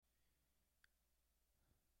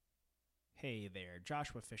Hey there,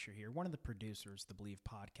 Joshua Fisher here, one of the producers of the Believe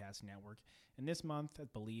Podcast Network. And this month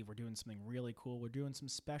at Believe, we're doing something really cool. We're doing some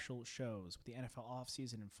special shows with the NFL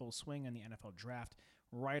offseason in full swing and the NFL draft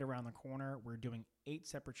right around the corner. We're doing 8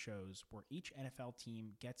 separate shows where each NFL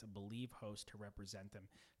team gets a Believe host to represent them.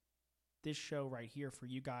 This show right here for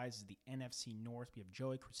you guys is the NFC North. We have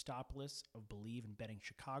Joey Christopoulos of Believe in Betting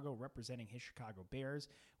Chicago representing his Chicago Bears.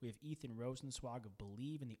 We have Ethan Rosenswag of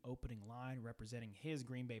Believe in the opening line representing his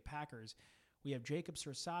Green Bay Packers. We have Jacob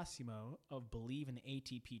Sersasimo of Believe in the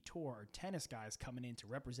ATP Tour, our tennis guys coming in to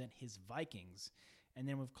represent his Vikings. And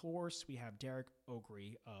then, of course, we have Derek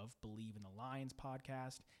Oakrey of Believe in the Lions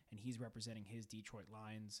podcast, and he's representing his Detroit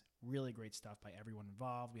Lions. Really great stuff by everyone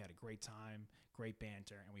involved. We had a great time, great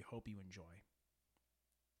banter, and we hope you enjoy.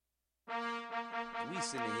 We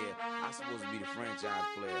sitting here, I'm supposed to be the franchise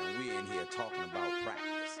player, and we're in here talking about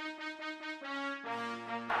practice. 5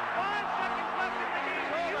 seconds left in the game.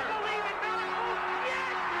 Do you believe in miracles? Yes!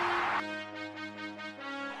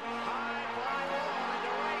 High fly ball into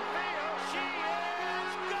right field. She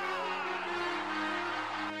is gone!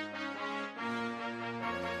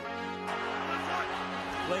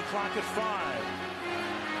 Play clock at 5.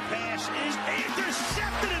 Pass is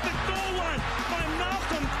intercepted at the goal line by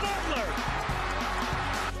Malcolm Butler.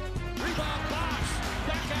 Rebound box.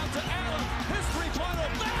 Back out to Allen. His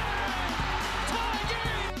three-pointer. Bang! Tie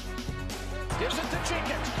game! Gives it to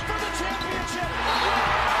Jenkins for the championship.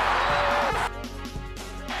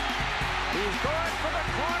 He's going for the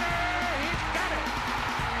corner. He's got it.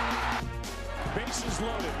 Bases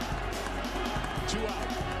loaded. 2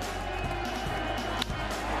 out.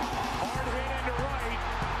 Hard hit into right.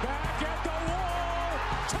 Back at the wall.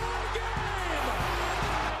 Tie game!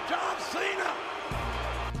 John Cena!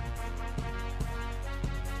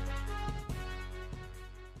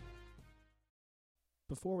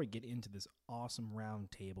 Before we get into this awesome round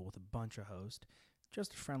table with a bunch of hosts,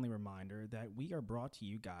 just a friendly reminder that we are brought to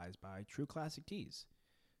you guys by True Classic Tees.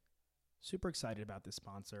 Super excited about this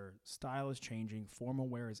sponsor. Style is changing, formal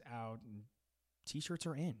wear is out, and t-shirts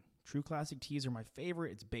are in. True Classic Tees are my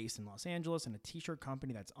favorite. It's based in Los Angeles and a t-shirt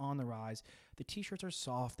company that's on the rise. The t-shirts are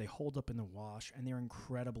soft, they hold up in the wash, and they're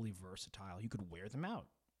incredibly versatile. You could wear them out.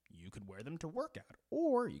 You could wear them to work out,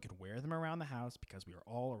 or you could wear them around the house because we are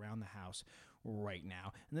all around the house right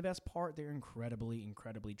now. And the best part, they're incredibly,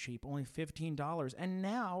 incredibly cheap, only $15, and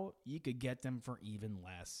now you could get them for even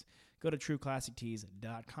less. Go to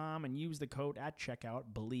trueclassictees.com and use the code at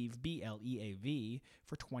checkout, BELIEVE, B-L-E-A-V,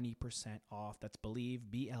 for 20% off. That's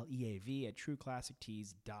BELIEVE, B-L-E-A-V, at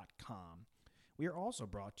trueclassictees.com. We are also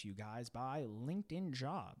brought to you guys by LinkedIn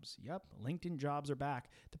Jobs. Yep, LinkedIn Jobs are back.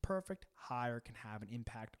 The perfect hire can have an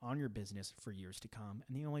impact on your business for years to come,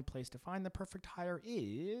 and the only place to find the perfect hire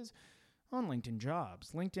is on LinkedIn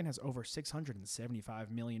Jobs. LinkedIn has over 675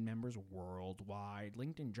 million members worldwide.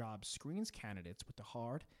 LinkedIn Jobs screens candidates with the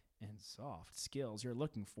hard and soft skills you're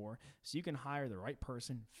looking for so you can hire the right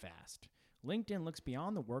person fast. LinkedIn looks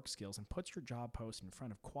beyond the work skills and puts your job post in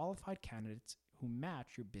front of qualified candidates who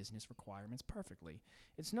match your business requirements perfectly.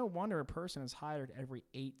 It's no wonder a person is hired every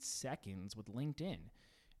 8 seconds with LinkedIn.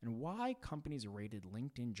 And why companies rated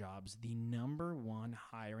LinkedIn Jobs the #1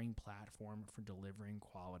 hiring platform for delivering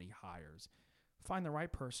quality hires. Find the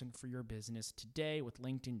right person for your business today with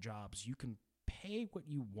LinkedIn Jobs. You can pay what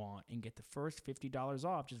you want and get the first $50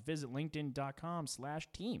 off. Just visit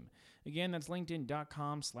linkedin.com/team. Again, that's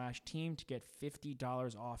linkedin.com/team to get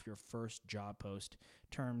 $50 off your first job post.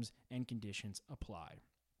 Terms and conditions apply.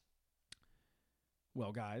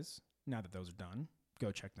 Well, guys, now that those are done,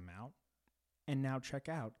 go check them out. And now check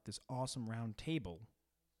out this awesome round table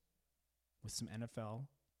with some NFL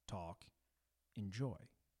talk. Enjoy.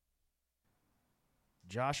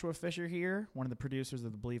 Joshua Fisher here, one of the producers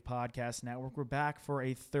of the Believe Podcast Network. We're back for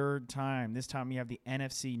a third time. This time we have the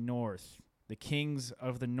NFC North, the Kings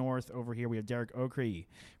of the North over here. We have Derek Oakrey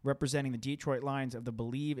representing the Detroit Lions of the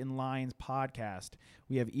Believe in Lions podcast.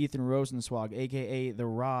 We have Ethan Rosenswag, a.k.a. the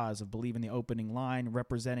Roz of Believe in the Opening Line,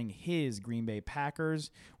 representing his Green Bay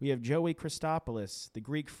Packers. We have Joey Christopoulos, the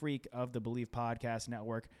Greek freak of the Believe Podcast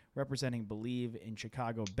Network, representing Believe in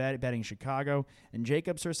Chicago, Betting Chicago, and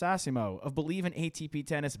Jacob Sersasimo of Believe in ATP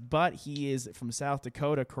Tennis, but he is from South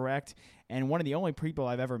Dakota, correct? And one of the only people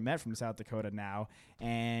I've ever met from South Dakota now,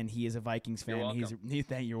 and he is a Vikings fan.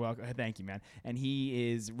 You're welcome. Thank you, man. And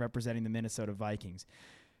he is representing the Minnesota Vikings.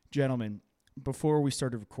 Gentlemen, before we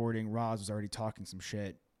started recording, Roz was already talking some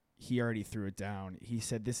shit. He already threw it down. He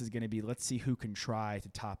said this is going to be, let's see who can try to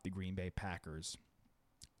top the Green Bay Packers.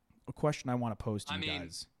 A question I want to pose to you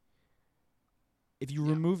guys. If you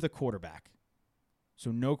remove the quarterback,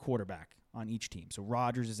 so no quarterback on each team. So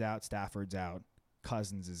Rodgers is out, Stafford's out,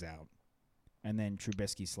 Cousins is out. and then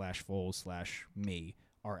Trubisky / Foles / me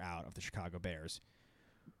are out of the Chicago Bears.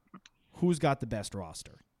 Who's got the best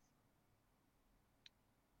roster?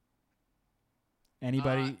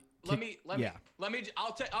 Anybody? I'll kick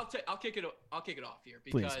it off here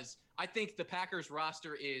because Please. I think the Packers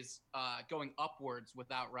roster is going upwards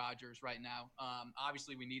without Rodgers right now.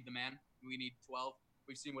 Obviously, we need the man. We need 12.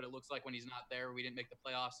 We've seen what it looks like when he's not there. We didn't make the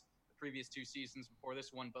playoffs the previous 2 seasons before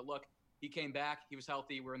this one, but look, he came back. He was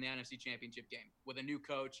healthy. We're in the NFC Championship game with a new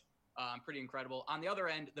coach. Pretty incredible. On the other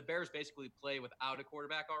end, the Bears basically play without a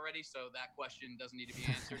quarterback already, so that question doesn't need to be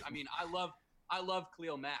answered. I mean, I love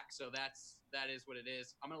Khalil Mack, so that is what it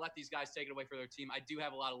is. I'm going to let these guys take it away for their team. I do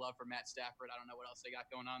have a lot of love for Matt Stafford. I don't know what else they got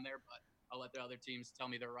going on there, but I'll let the other teams tell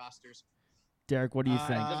me their rosters. Derek, what do you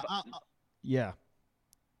think? Yeah.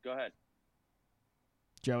 Go ahead.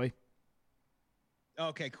 Joey?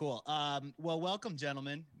 Okay, cool. Well, welcome,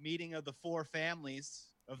 gentlemen. Meeting of the 4 families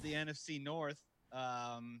of the NFC North.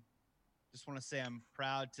 Just want to say I'm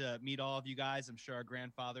proud to meet all of you guys. I'm sure our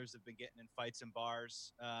grandfathers have been getting in fights in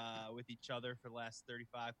bars with each other for the last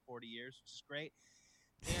 35, 40 years, which is great.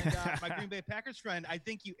 And my Green Bay Packers friend, I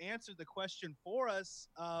think you answered the question for us.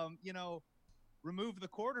 Remove the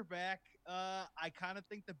quarterback. I kind of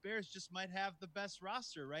think the Bears just might have the best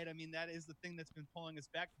roster, right? I mean, that is the thing that's been pulling us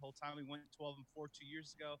back the whole time. We went 12-4 2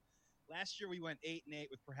 years ago. Last year, we went 8-8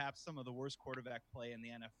 with perhaps some of the worst quarterback play in the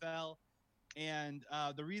NFL. And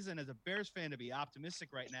the reason as a Bears fan to be optimistic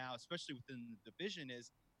right now, especially within the division, is,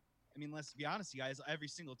 I mean, let's be honest, you guys, every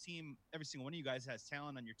single one of you guys has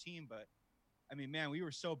talent on your team. But, I mean, man, we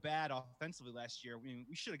were so bad offensively last year. I mean,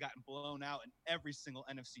 we should have gotten blown out in every single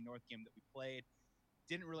NFC North game that we played.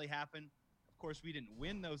 Didn't really happen. Of course, we didn't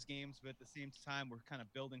win those games, but at the same time, we're kind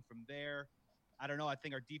of building from there. I don't know. I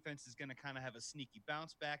think our defense is going to kind of have a sneaky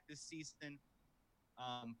bounce back this season.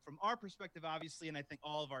 From our perspective, obviously, and I think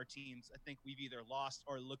all of our teams, I think we've either lost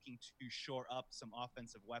or looking to shore up some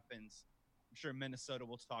offensive weapons. I'm sure Minnesota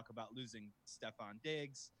will talk about losing Stephon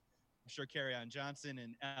Diggs. I'm sure Kerryon Johnson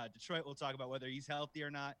and Detroit will talk about whether he's healthy or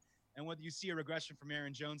not, and whether you see a regression from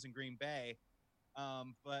Aaron Jones in Green Bay.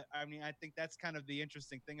 But, I mean, I think that's kind of the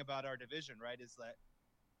interesting thing about our division, right, is that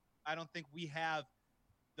I don't think we have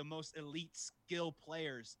the most elite skill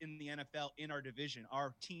players in the NFL in our division.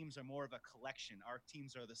 Our teams are more of a collection. Our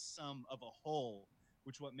teams are the sum of a whole,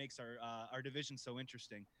 which is what makes our division so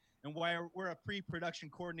interesting. And why we're a pre-production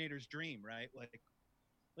coordinator's dream, right? Like,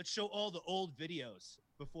 let's show all the old videos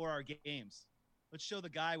before our games. Let's show the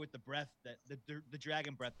guy with the breath, that the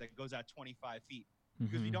dragon breath that goes out 25 feet.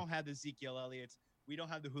 Because we don't have the Ezekiel Elliott's. We don't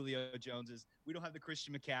have the Julio Joneses. We don't have the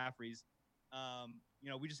Christian McCaffreys.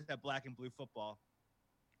 We just have black and blue football.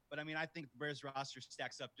 But, I mean, I think the Bears roster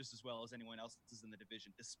stacks up just as well as anyone else's in the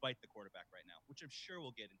division, despite the quarterback right now, which I'm sure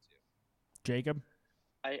we'll get into. Jacob?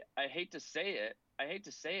 I hate to say it.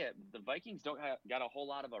 The Vikings don't got a whole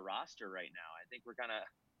lot of a roster right now. I think we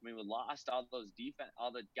lost all the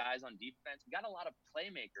guys on defense. We got a lot of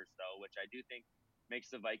playmakers, though, which I do think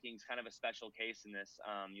makes the Vikings kind of a special case in this.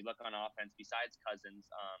 You look on offense, besides Cousins,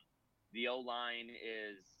 the O-line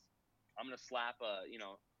is, I'm going to slap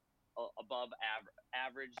above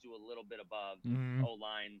average to a little bit above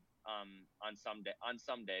O-line on some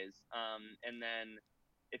days. And then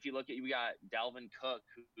if you look at, we got Dalvin Cook,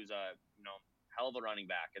 who's a hell of a running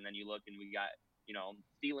back, and then you look and we got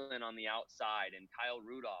Thielen on the outside and Kyle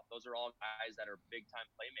Rudolph. Those are all guys that are big time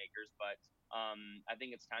playmakers, but I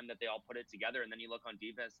think it's time that they all put it together. And then you look on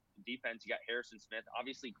defense, you got Harrison Smith,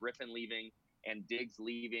 obviously Griffin leaving and Diggs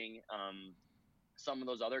leaving. Some of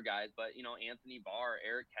those other guys, but Anthony Barr,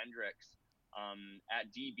 Eric Kendricks, at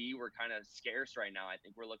DB, we're kind of scarce right now. I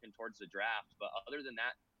think we're looking towards the draft, but other than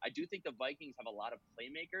that, I do think the Vikings have a lot of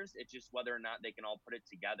playmakers. It's just whether or not they can all put it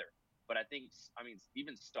together. But I think,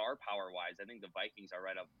 even star power wise, I think the Vikings are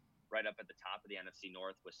right up at the top of the NFC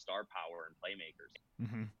North with star power and playmakers.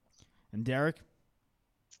 Mm-hmm. And Derek?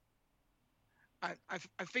 I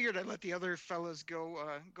figured I'd let the other fellas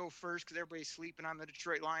go first because everybody's sleeping on the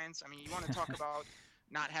Detroit Lions. I mean, you want to talk about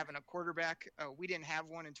not having a quarterback. We didn't have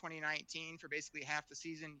one in 2019 for basically half the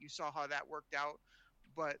season. You saw how that worked out.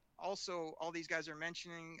 But also, all these guys are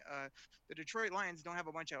mentioning the Detroit Lions don't have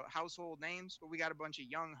a bunch of household names, but we got a bunch of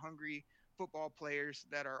young, hungry football players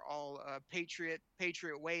that are all Patriot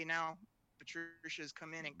way now. Patricia's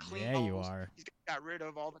come in and clean. Yeah, you are. He's got rid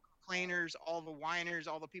of all the complainers, all the whiners,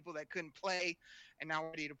 all the people that couldn't play, and now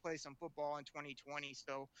ready to play some football in 2020.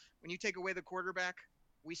 So when you take away the quarterback,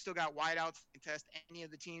 we still got wideouts to test any of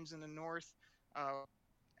the teams in the North.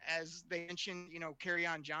 As they mentioned,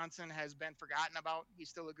 Kerryon Johnson has been forgotten about. He's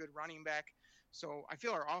still a good running back. So I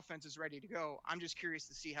feel our offense is ready to go. I'm just curious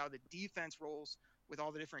to see how the defense rolls with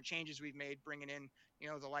all the different changes we've made, bringing in,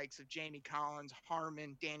 the likes of Jamie Collins,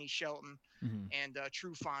 Harmon, Danny Shelton, and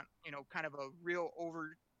Trufant, kind of a real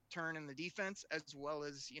overturn in the defense, as well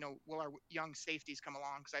as, will our young safeties come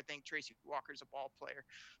along? Because I think Tracy Walker's a ball player.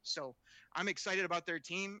 So I'm excited about their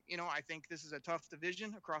team. I think this is a tough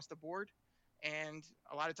division across the board. And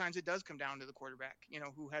a lot of times it does come down to the quarterback,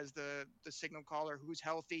 who has the signal caller, who's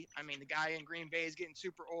healthy. I mean, the guy in Green Bay is getting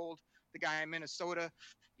super old. The guy in Minnesota,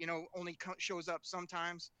 only shows up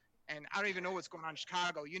sometimes. And I don't even know what's going on in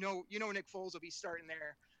Chicago. Nick Foles will be starting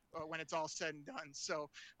there when it's all said and done. So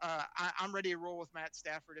I'm ready to roll with Matt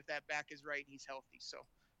Stafford if that back is right and he's healthy. So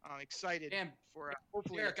I'm excited for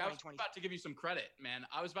hopefully Derek, I was 2020. about to give you some credit, man.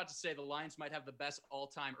 I was about to say the Lions might have the best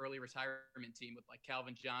all-time early retirement team with like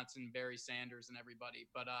Calvin Johnson, Barry Sanders, and everybody.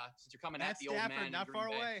 But since you're coming Matt at the Stafford, old man, not in Green far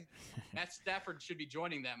Bay, away. Matt Stafford should be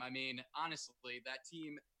joining them. I mean, honestly, that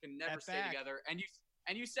team can never stay together.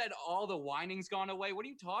 And you said all the whining's gone away. What are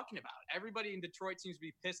you talking about? Everybody in Detroit seems to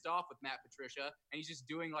be pissed off with Matt Patricia, and he's just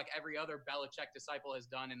doing like every other Belichick disciple has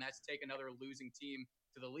done, and that's take another losing team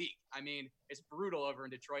to the league. I mean, it's brutal over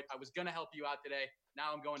in Detroit. I was going to help you out today.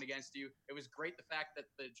 Now I'm going against you. It was great the fact that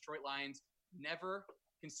the Detroit Lions never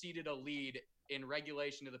conceded a lead in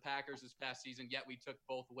regulation to the Packers this past season, yet we took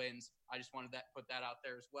both wins. I just wanted to put that out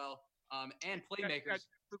there as well. And playmakers.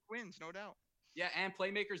 Took wins, no doubt. Yeah, and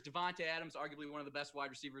playmakers, Devontae Adams, arguably one of the best wide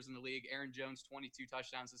receivers in the league. Aaron Jones, 22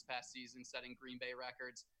 touchdowns this past season, setting Green Bay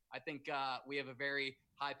records. I think we have a very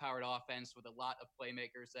high-powered offense with a lot of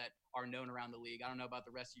playmakers that are known around the league. I don't know about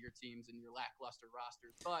the rest of your teams and your lackluster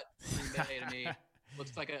rosters, but Green Bay to me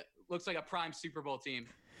looks like a prime Super Bowl team.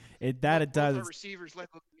 It does. Our receivers let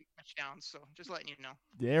touchdowns, so just letting you know.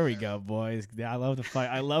 There we go, boys. I love the fight.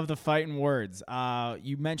 I love the fighting words.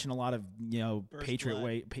 You mentioned a lot of First Patriot blood.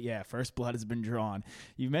 way. Yeah, first blood has been drawn.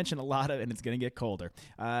 You mentioned a lot of, and it's going to get colder.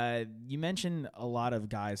 You mentioned a lot of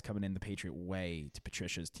guys coming in the Patriot way to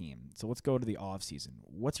Patricia's team. So let's go to the offseason.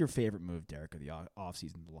 What's your favorite move, Derek, of the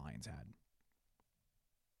offseason the Lions had?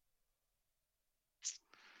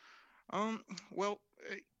 Well,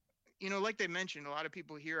 like they mentioned, a lot of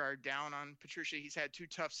people here are down on Patricia. He's had 2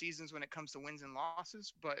 tough seasons when it comes to wins and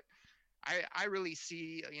losses, but I really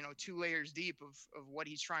see, 2 layers deep of what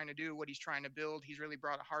he's trying to do, what he's trying to build. He's really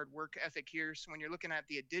brought a hard work ethic here. So when you're looking at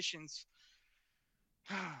the additions,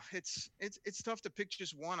 it's tough to pick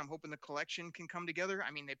just one. I'm hoping the collection can come together.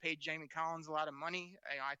 I mean, they paid Jamie Collins a lot of money.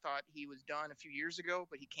 I thought he was done a few years ago,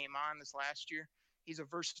 but he came on this last year. He's a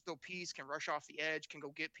versatile piece, can rush off the edge, can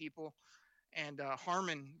go get people. And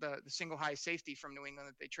Harmon, the single high safety from New England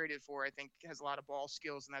that they traded for, I think has a lot of ball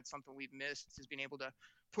skills, and that's something we've missed, is being able to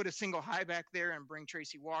put a single high back there and bring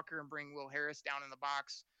Tracy Walker and bring Will Harris down in the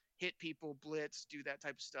box, hit people, blitz, do that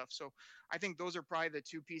type of stuff. So I think those are probably the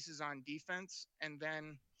 2 pieces on defense. And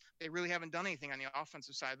then they really haven't done anything on the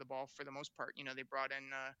offensive side of the ball for the most part. They brought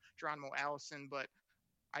in Geronimo Allison, but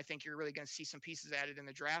I think you're really going to see some pieces added in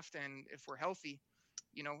the draft. And if we're healthy,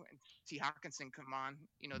 and T. Hawkinson come on,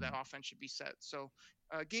 that offense should be set. So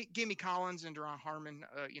give me Collins and Deron Harmon,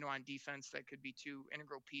 on defense. That could be 2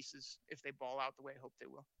 integral pieces if they ball out the way I hope they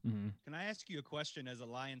will. Mm-hmm. Can I ask you a question as a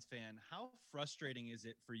Lions fan? How frustrating is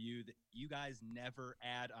it for you that you guys never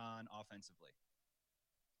add on offensively?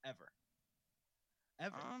 Ever?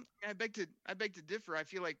 I beg to differ. I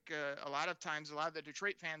feel like a lot of times, a lot of the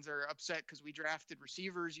Detroit fans are upset because we drafted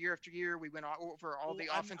receivers year after year. We went over all the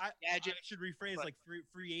offensive gadgets. I should rephrase, but, like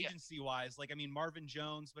free agency wise. Like, I mean, Marvin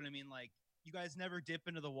Jones, but I mean, like, you guys never dip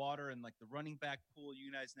into the water, and like the running back pool,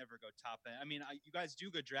 you guys never go top end. I mean, you guys do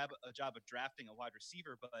a job of drafting a wide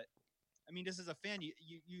receiver, but I mean, just as a fan, you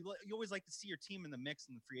always like to see your team in the mix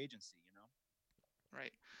in the free agency,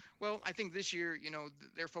 Right. Well, I think this year,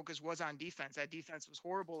 their focus was on defense. That defense was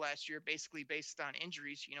horrible last year, basically based on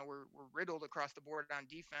injuries. We're riddled across the board on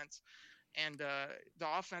defense. And the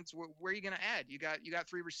offense, where are you going to add? You got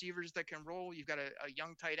 3 receivers that can roll. You've got a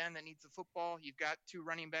young tight end that needs the football. You've got 2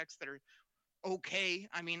 running backs that are okay.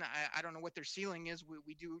 I mean, I don't know what their ceiling is.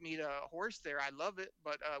 We do need a horse there. I love it,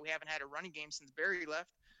 but we haven't had a running game since Barry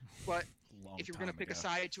left. But if you're going to pick a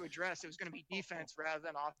side to address, it was going to be defense rather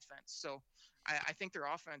than offense. So I think their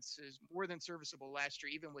offense is more than serviceable last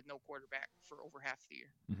year, even with no quarterback for over half the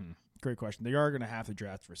year. Mm-hmm. Great question. They are going to have to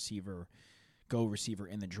draft receiver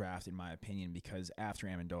in the draft, in my opinion, because after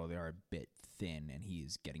Amendola, they are a bit thin, and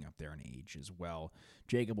he's getting up there in age as well.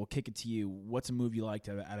 Jacob, we'll kick it to you. What's a move you liked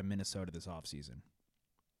out of Minnesota this offseason?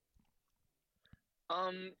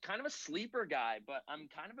 Kind of a sleeper guy, but I'm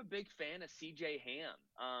kind of a big fan of CJ Ham.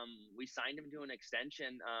 We signed him to an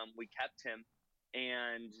extension. We kept him.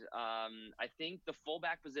 And I think the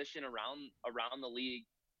fullback position around the league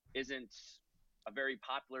isn't a very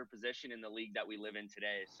popular position in the league that we live in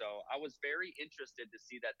today. So I was very interested to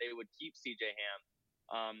see that they would keep CJ Ham,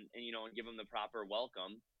 and give him the proper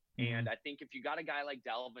welcome. And I think if you got a guy like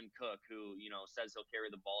Dalvin Cook, who says he'll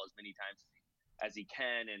carry the ball as many times as he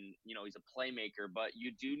can, and he's a playmaker, but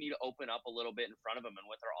you do need to open up a little bit in front of him. And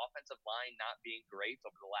with our offensive line not being great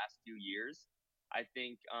over the last few years, I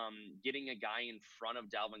think getting a guy in front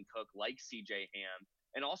of Dalvin Cook like CJ Ham,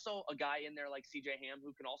 and also a guy in there like CJ Ham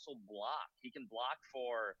who can also block. He can block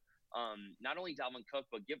for not only Dalvin Cook,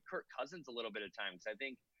 but give Kirk Cousins a little bit of time. Because I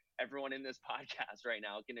think everyone in this podcast right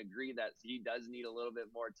now can agree that he does need a little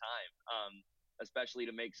bit more time, especially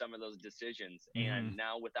to make some of those decisions. And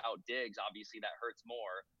now without Diggs, obviously that hurts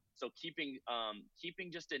more. So keeping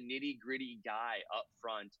just a nitty gritty guy up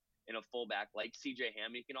front in a fullback like CJ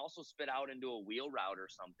Ham, he can also spit out into a wheel route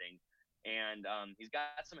or something. And he's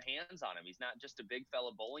got some hands on him. He's not just a big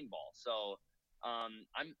fella bowling ball. So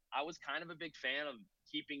I was kind of a big fan of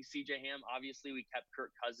keeping CJ Ham. Obviously, we kept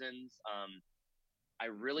Kirk Cousins. I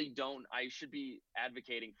should be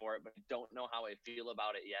advocating for it, but I don't know how I feel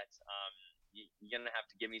about it yet. You're going to have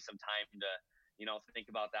to give me some time to, think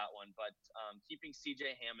about that one. But keeping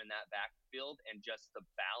CJ Ham in that backfield and just the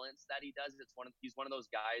balance that he does, he's one of those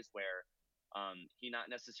guys where he not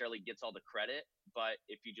necessarily gets all the credit, but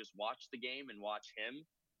if you just watch the game and watch him,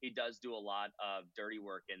 he does do a lot of dirty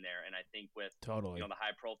work in there. And I think with the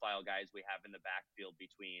high profile guys we have in the backfield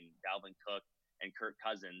between Dalvin Cook and Kirk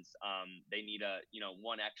Cousins, they need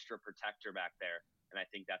one extra protector back there. And I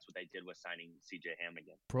think that's what they did with signing CJ Ham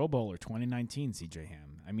again. Pro Bowler 2019 CJ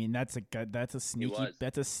Ham. I mean, that's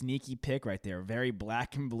a sneaky pick right there. Very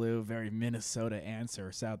black and blue, very Minnesota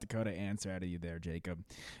answer, South Dakota answer out of you there, Jacob.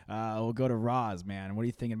 We'll go to Roz, man. What are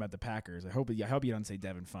you thinking about the Packers? I hope you don't say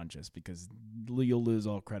Devin Funchess, because you'll lose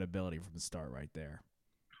all credibility from the start right there.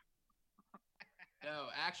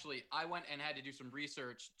 No, actually, I went and had to do some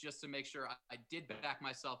research just to make sure I did back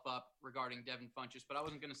myself up regarding Devin Funchess, but I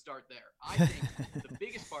wasn't going to start there. I think the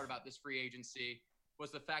biggest part about this free agency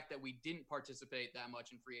was the fact that we didn't participate that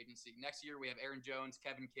much in free agency. Next year, we have Aaron Jones,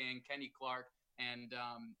 Kevin King, Kenny Clark, and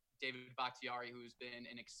David Bakhtiari, who's been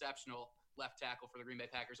an exceptional left tackle for the Green Bay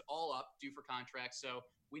Packers, all up, due for contracts. So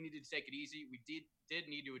we needed to take it easy. We did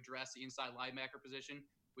need to address the inside linebacker position.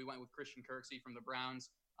 We went with Christian Kirksey from the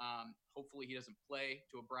Browns. Hopefully he doesn't play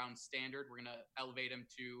to a Browns standard. We're going to elevate him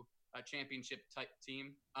to a championship type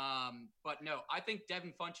team. But no, I think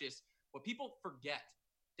Devin Funchess, what people forget,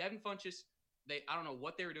 Devin Funchess, I don't know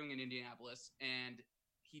what they were doing in Indianapolis, and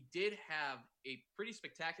he did have a pretty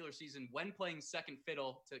spectacular season when playing second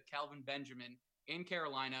fiddle to Calvin Benjamin in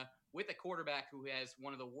Carolina with a quarterback who has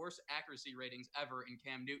one of the worst accuracy ratings ever in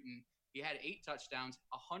Cam Newton. He had 8 touchdowns,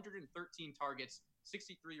 113 targets,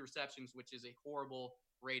 63 receptions, which is a horrible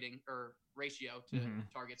rating or ratio to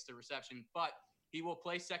targets to reception, but he will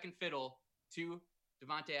play second fiddle to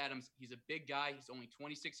Davante Adams. He's a big guy. He's only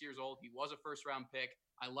 26 years old. He was a first-round pick.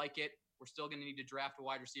 I like it. We're still going to need to draft a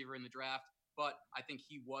wide receiver in the draft, but I think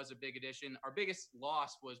he was a big addition. Our biggest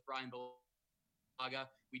loss was Brian Bulaga.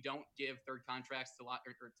 We don't give third contracts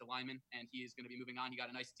to linemen, and he is going to be moving on. He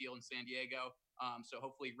got a nice deal in San Diego, so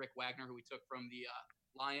hopefully Rick Wagner, who we took from the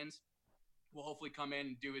Lions, will hopefully come in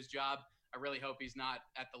and do his job. I really hope he's not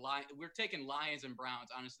at the line. We're taking Lions and Browns,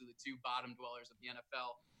 honestly, the 2 bottom dwellers of the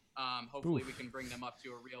NFL. Hopefully we can bring them up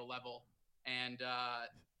to a real level. And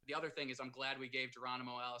the other thing is I'm glad we gave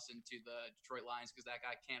Geronimo Allison to the Detroit Lions, because that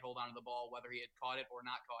guy can't hold on to the ball, whether he had caught it or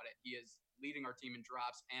not caught it. He is leading our team in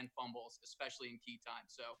drops and fumbles, especially in key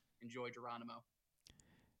times. So enjoy Geronimo.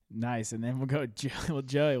 Nice. And then we'll go,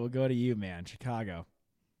 Joey, we'll go to you, man. Chicago.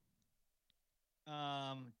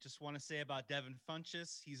 Just want to say about Devin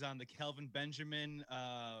Funchess, he's on the Kelvin Benjamin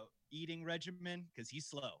eating regimen because he's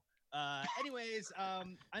slow. Anyways,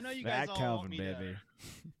 I know you guys want me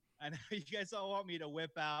to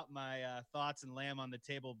whip out my thoughts and lamb on the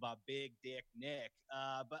table about Big Dick Nick,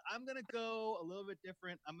 but I'm gonna go a little bit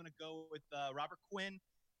different. I'm gonna go with Robert Quinn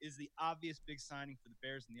is the obvious big signing for the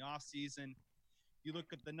Bears in the offseason. You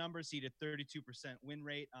look at the numbers, he had a 32% win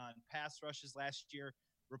rate on pass rushes last year,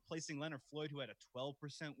 replacing Leonard Floyd, who had a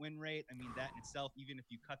 12% win rate. I mean, that in itself, even if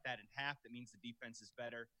you cut that in half, that means the defense is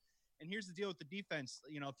better. And here's the deal with the defense.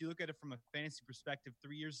 If you look at it from a fantasy perspective,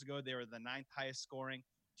 3 years ago, they were the 9th highest scoring.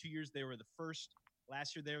 2 years, they were the 1st.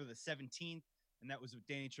 Last year, they were the 17th. And that was with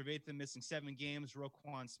Danny Trevathan missing 7 games,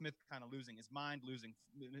 Roquan Smith kind of losing his mind,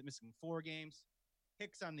 missing 4 games,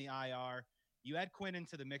 Hicks on the IR. You add Quinn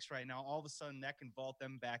into the mix right now, all of a sudden that can vault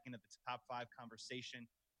them back into the top 5 conversation,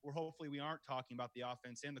 where hopefully we aren't talking about the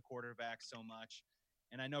offense and the quarterback so much.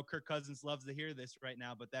 And I know Kirk Cousins loves to hear this right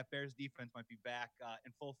now, but that Bears defense might be back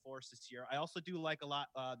in full force this year. I also do like a lot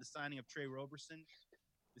the signing of Trey Roberson,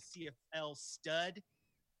 the CFL stud.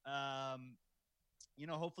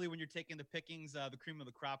 Hopefully when you're taking the pickings, the cream of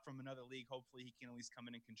the crop from another league, hopefully he can at least come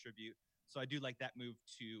in and contribute. So I do like that move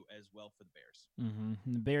too as well for the Bears.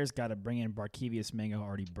 Mm-hmm. The Bears got to bring in Barkevious Mingo,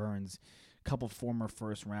 Artie Burns, a couple former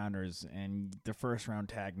first rounders, and the first round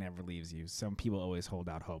tag never leaves you. Some people always hold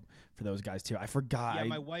out hope for those guys too. I forgot. Yeah,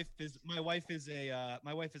 my wife is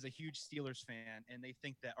a huge Steelers fan, and they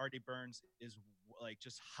think that Artie Burns is like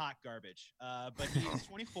just hot garbage. But he's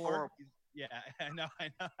 24. Yeah,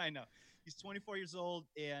 I know. He's 24 years old,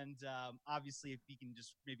 and obviously, if he can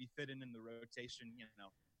just maybe fit in the rotation,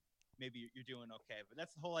 maybe you're doing okay. But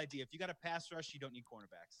that's the whole idea. If you got a pass rush, you don't need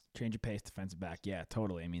cornerbacks. Change of pace, defensive back. Yeah,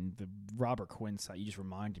 totally. I mean, the Robert Quinn side, you just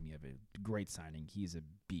reminded me of it. Great signing. He's a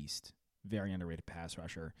beast. Very underrated pass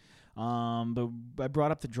rusher. But I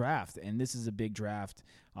brought up the draft, and this is a big draft.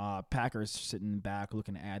 Packers sitting back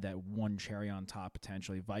looking to add that one cherry on top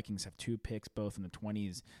potentially. Vikings have 2 picks, both in the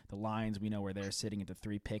 20s. The Lions, we know where they're sitting at the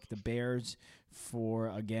 3 pick. The Bears, for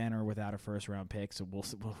again or without a first-round pick. So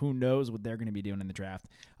who knows what they're going to be doing in the draft.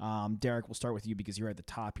 Derek, we'll start with you because you're at the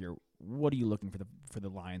top here. What are you looking for the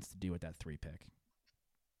Lions to do with that 3 pick?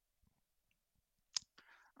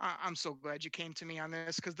 I'm so glad you came to me on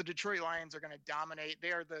this because the Detroit Lions are going to dominate. They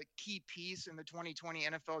are the key piece in the 2020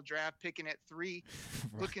 NFL draft, picking at 3,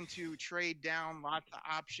 right. Looking to trade down, lots of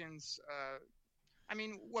options.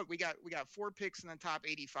 We got 4 picks in the top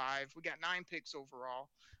 85. We got 9 picks overall.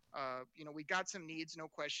 We got some needs, no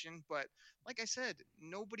question. But like I said,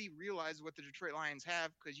 nobody realized what the Detroit Lions have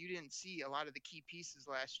because you didn't see a lot of the key pieces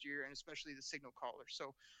last year, and especially the signal caller.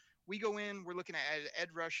 So we go in, we're looking at an edge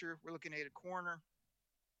rusher, we're looking at a corner.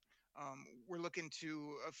 We're looking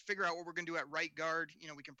to figure out what we're going to do at right guard.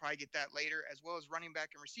 We can probably get that later, as well as running back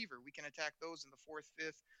and receiver. We can attack those in the 4th,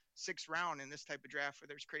 5th, 6th round in this type of draft where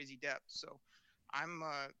there's crazy depth. So I'm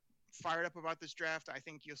fired up about this draft. I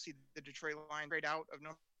think you'll see the Detroit Lions trade out of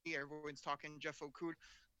number 3. Everyone's talking Jeff Okudah.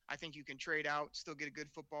 I think you can trade out, still get a good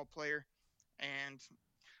football player, and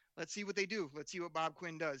let's see what they do. Let's see what Bob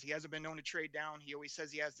Quinn does. He hasn't been known to trade down. He always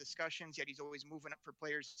says he has discussions, yet he's always moving up for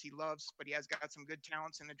players he loves. But he has got some good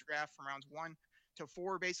talents in the draft from rounds 1 to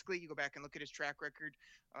 4, basically. You go back and look at his track record.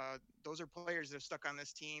 Those are players that are stuck on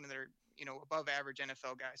this team and that are, above average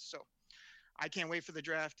NFL guys. So I can't wait for the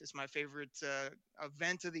draft. It's my favorite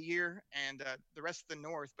event of the year. And the rest of the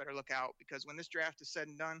North better look out because when this draft is said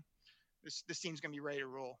and done, this team's going to be ready to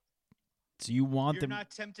roll. So you're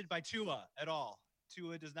not tempted by Tua at all?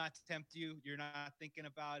 Tua does not tempt you. You're not thinking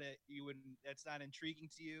about it. That's not intriguing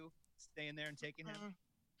to you, staying there and taking him?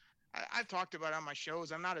 I've talked about it on my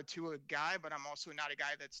shows. I'm not a Tua guy, but I'm also not a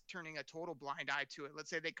guy that's turning a total blind eye to it. Let's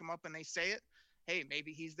say they come up and they say it. Hey,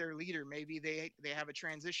 maybe he's their leader. Maybe they have a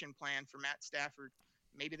transition plan for Matt Stafford.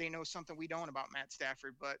 Maybe they know something we don't about Matt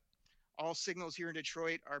Stafford. But all signals here in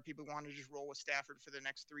Detroit are people want to just roll with Stafford for the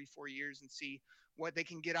next 3-4 years and see what they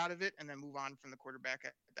can get out of it and then move on from the quarterback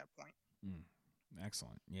at that point.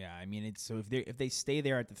 Excellent. Yeah, I mean, it's so if they stay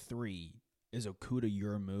there at the 3, is Okudah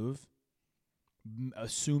your move?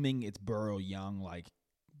 Assuming it's Burrow Young, like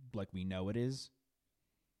we know it is.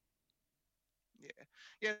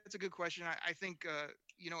 Yeah, that's a good question. I think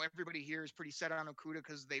everybody here is pretty set on Okudah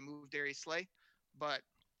because they moved Darius Slay, but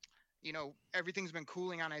everything's been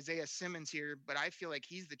cooling on Isaiah Simmons here. But I feel like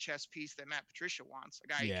he's the chess piece that Matt Patricia wants. A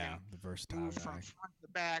guy who can the versatile move guy. from front to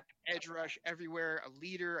back, edge rush everywhere, a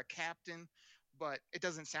leader, a captain. But it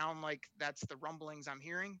doesn't sound like that's the rumblings I'm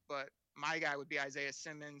hearing. But my guy would be Isaiah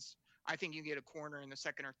Simmons. I think you get a corner in the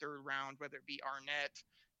 2nd or 3rd round, whether it be Arnett,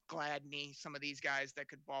 Gladney, some of these guys that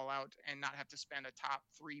could ball out and not have to spend a top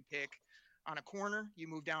 3 pick on a corner. You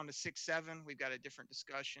move down to 6, 7. We've got a different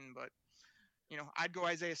discussion. But, I'd go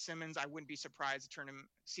Isaiah Simmons. I wouldn't be surprised to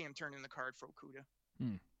see him turn in the card for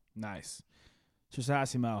Okudah. Nice. So,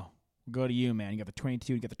 Sassimo, we'll go to you, man. You got the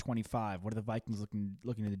 22, you got the 25. What are the Vikings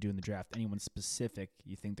looking to do in the draft? Anyone specific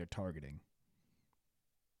you think they're targeting?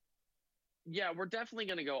 Yeah, we're definitely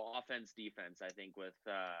going to go offense, defense, I think, with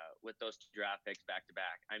those 2 draft picks back to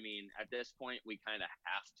back. I mean, at this point, we kind of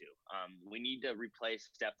have to. We need to replace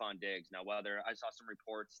Stephon Diggs. Now, whether I saw some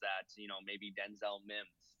reports that, maybe Denzel Mims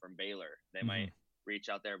from Baylor, they might reach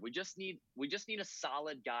out there. We just need a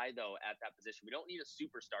solid guy, though, at that position. We don't need a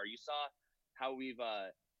superstar. You saw how we've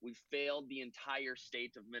failed the entire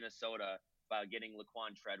state of Minnesota by getting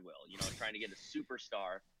Laquan Treadwell, trying to get a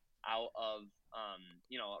superstar out of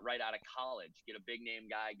right out of college, get a big name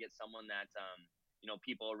guy, get someone that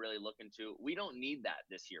people are really looking to. We don't need that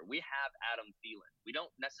this year. We have Adam Thielen. We don't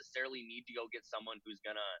necessarily need to go get someone who's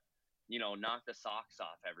gonna knock the socks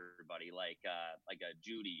off everybody like a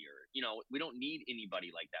Judy or, we don't need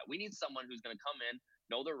anybody like that. We need someone who's going to come in,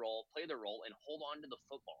 know their role, play their role, and hold on to the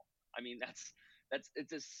football. I mean,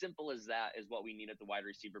 it's as simple as that is what we need at the wide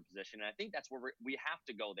receiver position. And I think that's where we have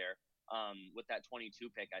to go there with that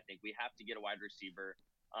 22 pick. I think we have to get a wide receiver.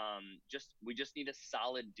 We just need a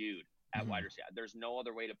solid dude at wide receiver. There's no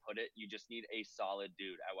other way to put it. You just need a solid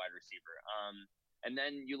dude at wide receiver. And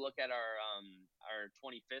then you look at our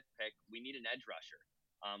 25th pick, we need an edge rusher.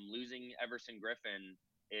 Losing Everson Griffin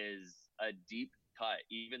is a deep cut,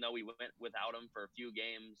 even though we went without him for a few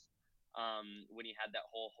games when he had that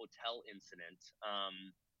whole hotel incident.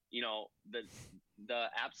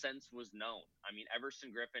 The absence was known. I mean,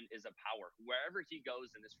 Everson Griffin is a power. Wherever he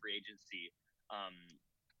goes in this free agency,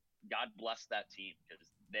 God bless that team,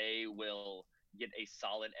 because they will get a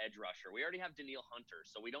solid edge rusher. We already have Danielle Hunter,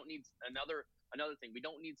 so we don't need another thing. We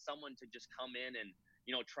don't need someone to just come in and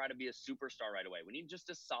try to be a superstar right away. We need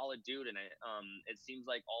just a solid dude, and it seems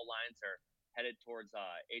like all lines are headed towards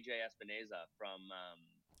AJ Espinoza from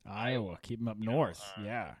Iowa. Keep him up north.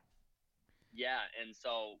 Yeah, and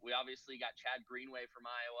so we obviously got Chad Greenway from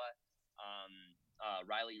Iowa.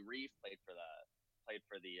 Riley Reef played for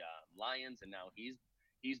the Lions, and now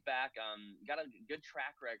he's back. Got a good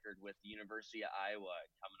track record with the University of Iowa,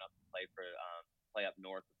 coming up to play up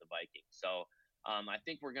north with the Vikings. So I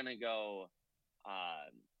think we're gonna go.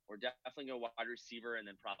 We're definitely going to wide receiver and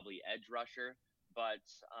then probably edge rusher. But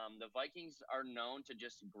the Vikings are known to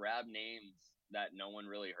just grab names that no one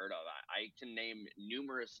really heard of. I can name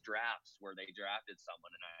numerous drafts where they drafted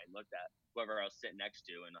someone, and I looked at whoever I was sitting next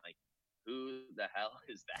to, and like, who the hell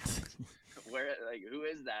is that? Who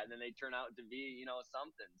is that? And then they turn out to be,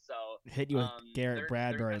 something. So hit you with Garrett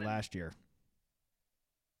Bradbury last year.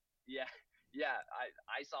 Yeah,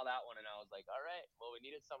 I saw that one and I was like, all right, well, we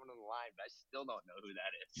needed someone on the line, but I still don't know who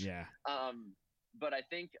that is. Yeah. But I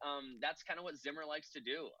think that's kind of what Zimmer likes to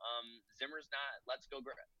do. Zimmer's not, let's go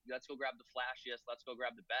grab the flashiest, let's go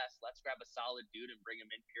grab the best, let's grab a solid dude and bring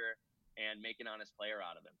him in here and make an honest player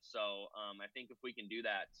out of him. So I think if we can do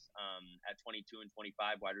that at 22 and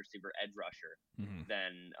 25 wide receiver edge rusher,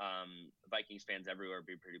 then Vikings fans everywhere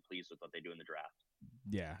would be pretty pleased with what they do in the draft.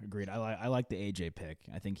 Yeah, agreed. I like the AJ pick.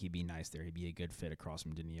 I think he'd be nice there. He'd be a good fit across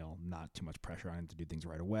from Danielle. Not too much pressure on him to do things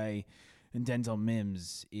right away. And Denzel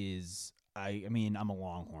Mims is, I mean, I'm a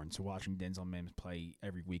Longhorn, so watching Denzel Mims play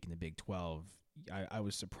every week in the Big 12, I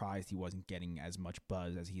was surprised he wasn't getting as much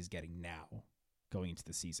buzz as he's getting now going into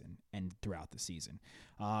the season and throughout the season.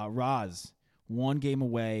 Roz, one game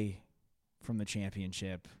away from the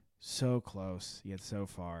championship. So close, yet so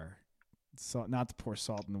far. So, not to pour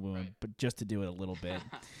salt in the wound, but just to do it a little bit.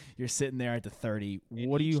 You're sitting there at the 30.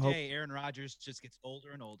 What do you hope? Aaron Rodgers just gets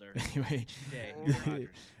older and older. Anyway, each day, Aaron Rodgers,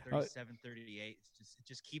 37, 38. It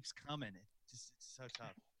just keeps coming. It's so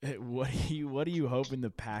tough. What are you hoping the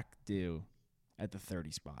Pack do at the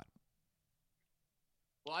 30 spot?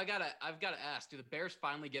 Well, I've got to ask: do the Bears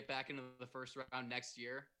finally get back into the first round next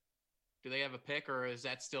year? Do they have a pick, or is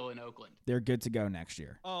that still in Oakland? They're good to go next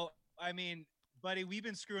year. Oh, I mean, buddy, we've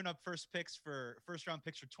been screwing up first round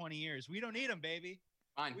picks for 20 years. We don't need them, baby.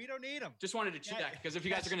 Fine. We don't need them. Just wanted to check, because if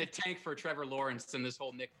you guys are going to tank for Trevor Lawrence, then this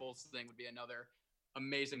whole Nick Foles thing would be another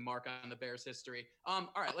amazing mark on the Bears' history. All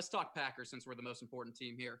right, let's talk Packers since we're the most important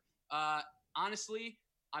team here. Honestly,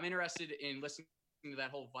 I'm interested in listening to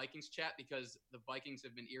that whole Vikings chat because the Vikings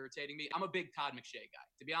have been irritating me. I'm a big Todd McShay guy.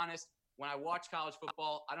 To be honest, when I watch college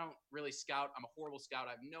football, I don't really scout. I'm a horrible scout.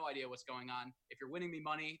 I have no idea what's going on. If you're winning me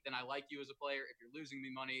money, then I like you as a player. If you're losing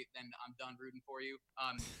me money, then I'm done rooting for you.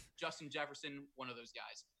 Justin Jefferson, one of those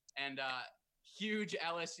guys. And huge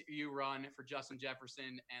LSU run for Justin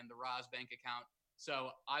Jefferson and the Roz Bank account.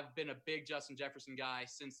 So I've been a big Justin Jefferson guy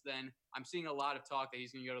since then. I'm seeing a lot of talk that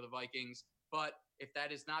he's going to go to the Vikings. But if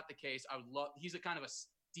that is not the case, I would love – he's a kind of a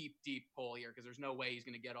deep pull here because there's no way he's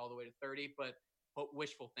going to get all the way to 30. But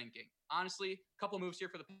wishful thinking. Honestly, a couple moves here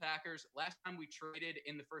for the Packers. Last time we traded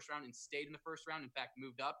in the first round and stayed in the first round, in fact,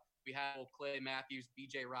 moved up. We had old Clay Matthews,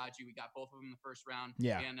 BJ Raji. We got both of them in the first round.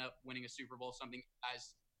 Yeah. We ended up winning a Super Bowl, something you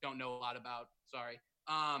guys don't know a lot about. Sorry.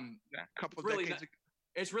 Yeah, a couple really decades ago.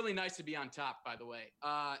 It's really nice to be on top, by the way.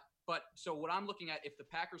 But so what I'm looking at, if the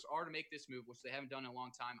Packers are to make this move, which they haven't done in a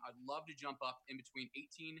long time, I'd love to jump up in between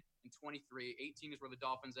 18 and 23. 18 is where the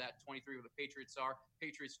Dolphins are at, 23 where the Patriots are.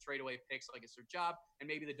 Patriots trade away picks like it's their job, and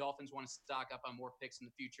maybe the Dolphins want to stock up on more picks in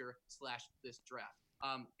the future / this draft.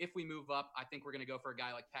 If we move up, I think we're going to go for a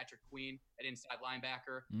guy like Patrick Queen at inside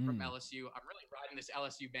linebacker from LSU. I'm really riding this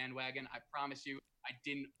LSU bandwagon. I promise you, I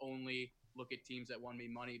didn't only look at teams that won me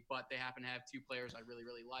money, but they happen to have two players I really,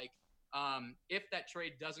 really like. If that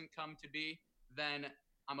trade doesn't come to be, then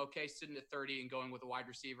I'm okay sitting at 30 and going with a wide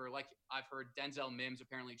receiver. Like I've heard, Denzel Mims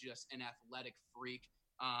apparently just an athletic freak.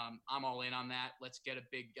 I'm all in on that. Let's get a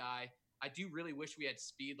big guy. I do really wish we had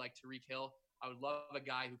speed like Tyreek Hill. I would love a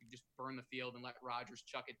guy who could just burn the field and let Rodgers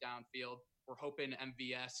chuck it downfield. We're hoping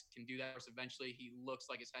MVS can do that eventually. He looks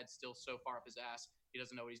like his head's still so far up his ass. He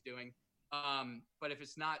doesn't know what he's doing. But if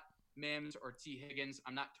it's not Mims or T. Higgins,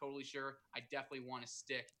 I'm not totally sure. I definitely want to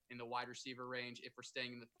stick in the wide receiver range if we're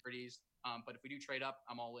staying in the 30s. But if we do trade up,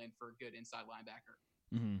 I'm all in for a good inside linebacker.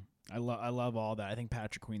 Mm-hmm. I love all that. I think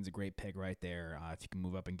Patrick Queen's a great pick right there. If you can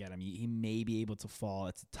move up and get him, he may be able to fall.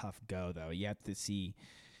 It's a tough go though. You have to see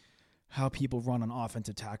how people run on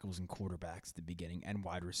offensive tackles and quarterbacks at the beginning and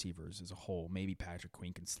wide receivers as a whole. Maybe Patrick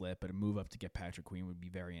Queen can slip, but a move up to get Patrick Queen would be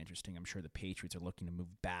very interesting. I'm sure the Patriots are looking to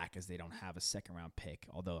move back as they don't have a second-round pick,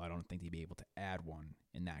 although I don't think they'd be able to add one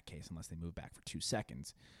in that case unless they move back for 2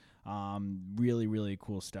 seconds. Really, really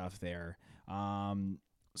cool stuff there.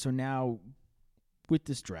 So now with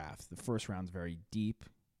this draft, the first round's very deep.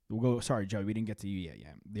 We'll go. Sorry, Joey, we didn't get to you yet.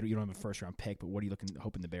 You don't have a first round pick, but what are you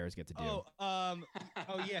hoping the Bears get to do? I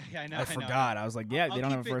know. I forgot. I was like, yeah, they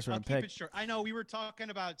don't have a first round pick. Keep it short. I know we were talking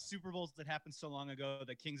about Super Bowls that happened so long ago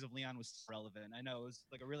that Kings of Leon was relevant. I know it was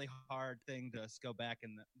like a really hard thing to go back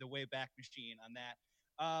in the way back machine on that.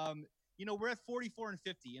 We're at 44 and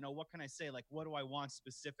 50. What can I say? Like, what do I want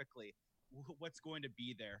specifically? What's going to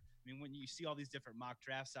be there? I mean, when you see all these different mock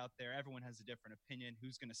drafts out there, everyone has a different opinion.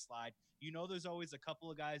 Who's going to slide? There's always a couple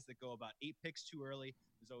of guys that go about 8 picks too early.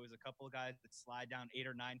 There's always a couple of guys that slide down 8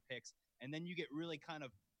 or 9 picks. And then you get really kind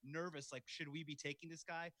of nervous. Like, should we be taking this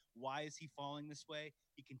guy? Why is he falling this way?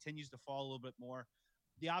 He continues to fall a little bit more.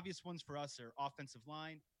 The obvious ones for us are offensive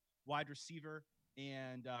line, wide receiver,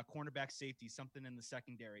 and cornerback safety, something in the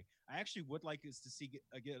secondary. I actually would like us to see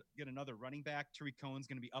get another running back. Tariq Cohen's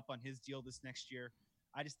going to be up on his deal this next year.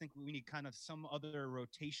 I just think we need kind of some other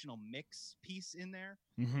rotational mix piece in there.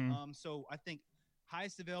 Mm-hmm. So I think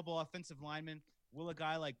highest available offensive lineman, will a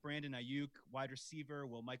guy like Brandon Ayuk, wide receiver,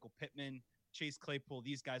 will Michael Pittman, Chase Claypool,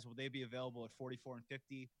 these guys, will they be available at 44 and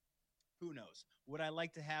 50? Who knows? Would I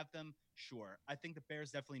like to have them? Sure. I think the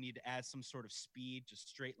Bears definitely need to add some sort of speed, just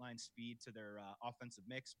straight line speed to their offensive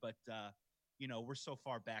mix. But, we're so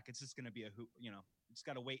far back. It's just going to be just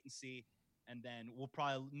got to wait and see. And then we'll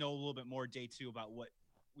probably know a little bit more day 2 about what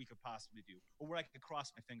we could possibly do or what I could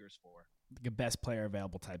cross my fingers for. Like a best player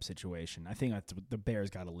available type situation. I think that's, the Bears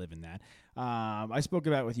got to live in that. I spoke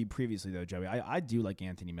about it with you previously, though, Joey. I do like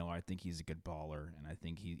Anthony Miller. I think he's a good baller, and I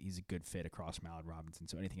think he's a good fit across Malad Robinson.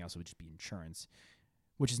 So anything else would just be insurance,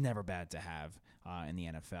 which is never bad to have in the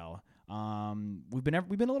NFL. We've been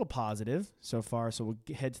a little positive so far, so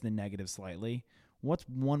we'll head to the negative slightly. What's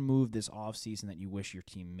one move this offseason that you wish your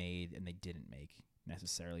team made and they didn't make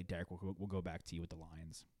necessarily? Derek, we'll go back to you with the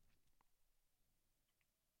Lions.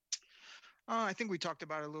 I think we talked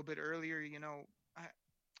about it a little bit earlier.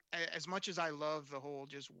 As much as I love the whole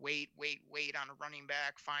just wait on a running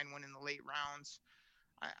back, find one in the late rounds,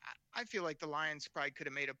 I feel like the Lions probably could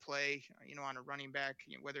have made a play, on a running back,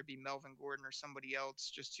 whether it be Melvin Gordon or somebody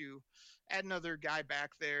else, just to add another guy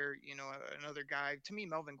back there, another guy. To me,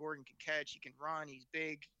 Melvin Gordon can catch, he can run, he's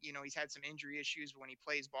big, he's had some injury issues, but when he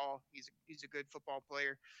plays ball, he's a good football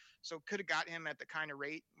player. So could have got him at the kind of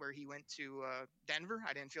rate where he went to Denver.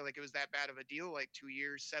 I didn't feel like it was that bad of a deal, like 2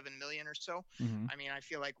 years, $7 million or so. Mm-hmm. I mean, I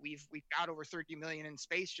feel like we've got over $30 million in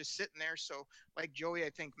space just sitting there. So like Joey,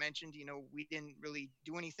 I think mentioned, we didn't really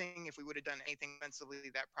do anything. If we would have done anything offensively,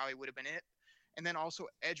 that probably would have been it. And then also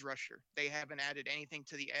edge rusher. They haven't added anything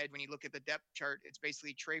to the edge. When you look at the depth chart, it's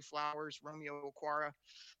basically Trey Flowers, Romeo Okwara,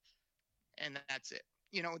 and that's it.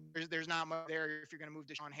 There's not much there if you're going to move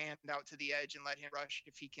Deshaun Hand out to the edge and let him rush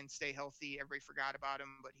if he can stay healthy. Everybody forgot about him,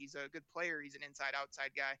 but he's a good player. He's an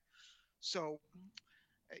inside-outside guy. So,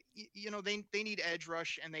 they need edge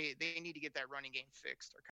rush, and they need to get that running game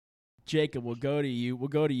fixed. Jacob, we'll go to you. We'll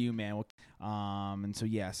go to you, man. And so,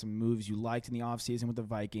 yeah, some moves you liked in the offseason with the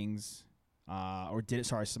Vikings.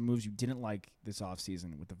 Some moves you didn't like this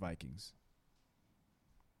offseason with the Vikings.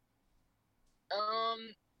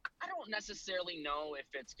 I don't necessarily know if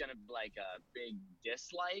it's going to be like a big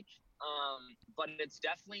dislike, but it's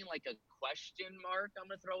definitely like a question mark I'm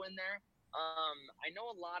going to throw in there. I know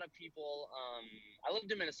a lot of people, I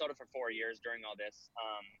lived in Minnesota for 4 years during all this,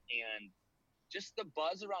 and just the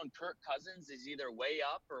buzz around Kirk Cousins is either way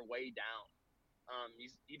up or way down.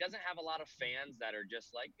 He doesn't have a lot of fans that are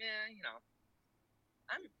just like,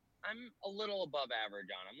 I'm a little above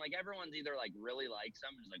average on him. Like, everyone's either like really likes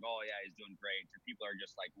him, just like, oh yeah, he's doing great, or people are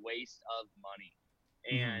just like waste of money.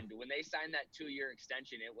 And when they signed that 2-year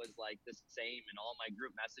extension, it was like the same in all my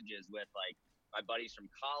group messages with like my buddies from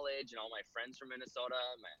college and all my friends from Minnesota.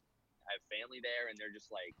 I have family there, and they're just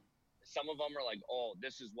like, some of them are like, oh,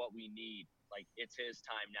 this is what we need. Like, it's his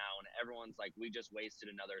time now. And everyone's like, we just wasted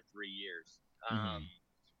another 3 years.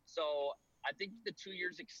 So I think the 2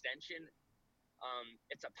 years extension,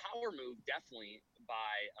 it's a power move, definitely,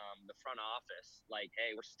 by the front office. Like,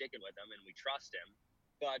 hey, we're sticking with him and we trust him.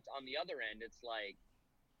 But on the other end, it's like,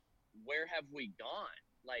 where have we gone?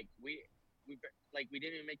 Like, we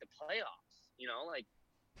didn't even make the playoffs. You know, like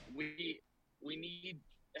we need.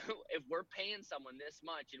 If we're paying someone this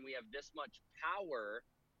much and we have this much power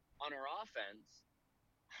on our offense,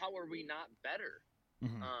 how are we not better?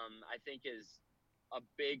 I think is a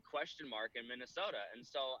big question mark in Minnesota. And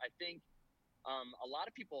so I think a lot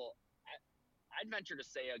of people, I'd venture to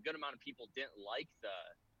say a good amount of people didn't like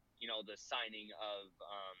the signing of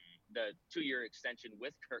the 2-year extension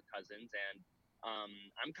with Kirk Cousins. And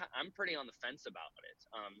I'm pretty on the fence about it.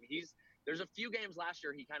 There's a few games last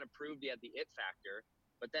year he kind of proved he had the it factor.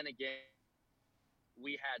 But then again,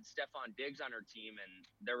 we had Stephon Diggs on our team, and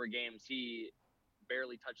there were games he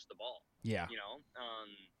barely touched the ball. Yeah. You know,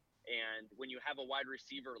 and when you have a wide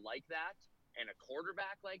receiver like that and a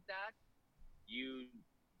quarterback like that, you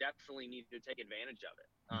definitely need to take advantage of it.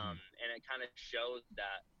 And it kind of showed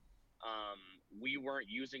that we weren't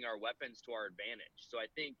using our weapons to our advantage. So I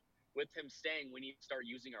think with him staying, we need to start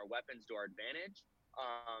using our weapons to our advantage.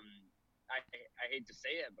 I hate to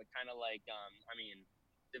say it, but kind of like,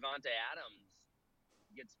 Davante Adams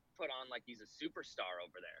gets put on like he's a superstar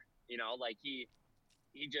over there. You know, like they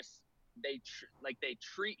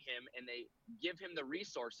treat him and they give him the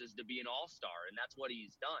resources to be an all-star, and that's what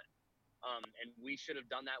he's done. And we should have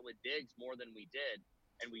done that with Diggs more than we did,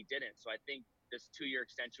 and we didn't. So I think this 2-year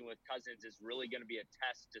extension with Cousins is really going to be a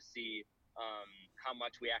test to see how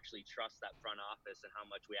much we actually trust that front office and how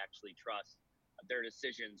much we actually trust their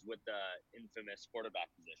decisions with the infamous quarterback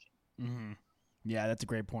position. Yeah, that's a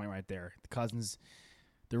great point right there. The Cousins,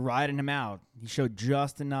 they're riding him out. He showed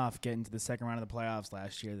just enough getting to the second round of the playoffs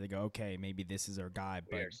last year. They go, okay, maybe this is our guy.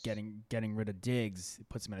 But getting rid of Diggs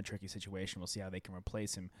puts him in a tricky situation. We'll see how they can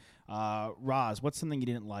replace him. Roz, what's something you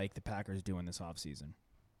didn't like the Packers doing this offseason?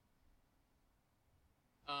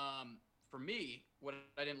 For me, what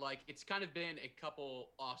I didn't like, it's kind of been a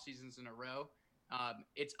couple off seasons in a row.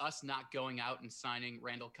 It's us not going out and signing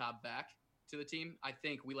Randall Cobb back to the team. I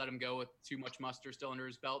think we let him go with too much muster still under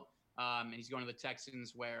his belt. And he's going to the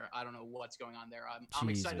Texans where I don't know what's going on there. I'm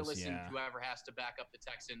excited to listen to whoever has to back up the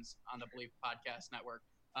Texans on the Believe Podcast Network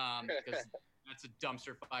because that's a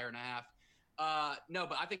dumpster fire and a half. No,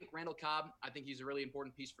 but I think Randall Cobb, I think he's a really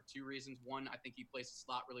important piece for two reasons. One, I think he plays the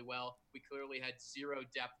slot really well. We clearly had zero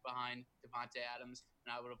depth behind Davante Adams,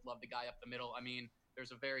 and I would have loved the guy up the middle. I mean,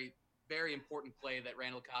 there's a very, very important play that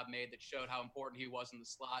Randall Cobb made that showed how important he was in the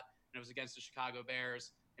slot, and it was against the Chicago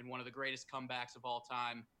Bears in one of the greatest comebacks of all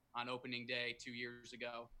time on opening day 2 years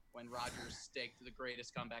ago when Rodgers staked the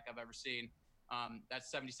greatest comeback I've ever seen. That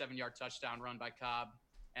 77-yard touchdown run by Cobb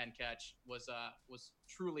and catch was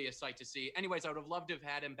truly a sight to see. Anyways, I would have loved to have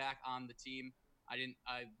had him back on the team.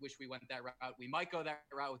 I wish we went that route. We might go that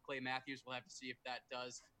route with Clay Matthews. We'll have to see if that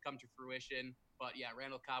does come to fruition. But yeah,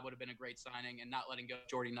 Randall Cobb would have been a great signing, and not letting go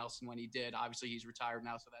Jordy Nelson when he did. Obviously, he's retired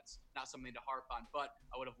now, so that's not something to harp on. But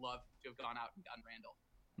I would have loved to have gone out and gotten Randall.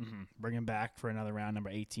 Bring him back for another round, number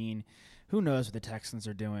 18. Who knows what the Texans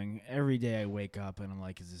are doing? Every day I wake up and I'm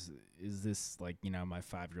like, is this like, my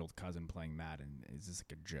 5-year-old cousin playing Madden? Is this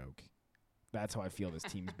like a joke? That's how I feel this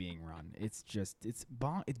team's being run. It's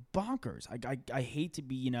bonkers. I hate to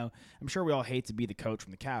be, I'm sure we all hate to be the coach from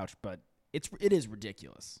the couch, but it is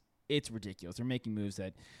ridiculous. It's ridiculous. They're making moves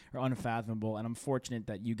that are unfathomable, and I'm fortunate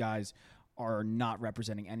that you guys are not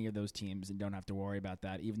representing any of those teams and don't have to worry about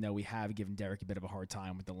that. Even though we have given Derek a bit of a hard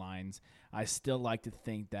time with the Lions, I still like to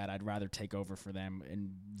think that I'd rather take over for them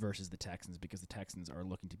versus the Texans, because the Texans are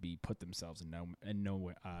looking to put themselves in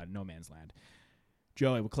no man's land.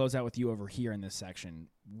 Joey, we'll close out with you over here in this section.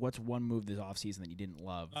 What's one move this offseason that you didn't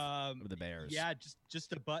love of the Bears? Yeah, just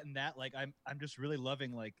to button that, like I'm just really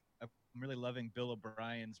loving Bill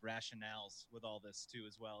O'Brien's rationales with all this too,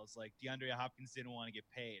 as well. It's like DeAndre Hopkins didn't want to get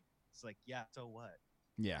paid. It's like, yeah, so what?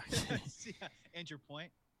 Yeah. Yeah. And your point?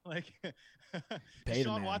 Like,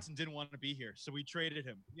 Deshaun Watson didn't want to be here, so we traded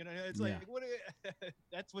him. It's like,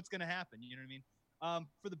 that's what's going to happen. You know what I mean?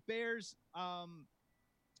 For the Bears,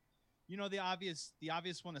 the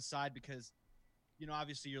obvious one aside, because,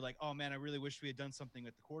 obviously you're like, oh man, I really wish we had done something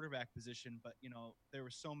at the quarterback position, but there were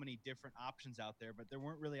so many different options out there, but there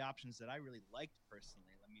weren't really options that I really liked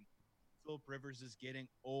personally. I mean, Philip Rivers is getting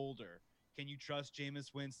older. Can you trust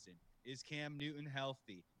Jameis Winston? Is Cam Newton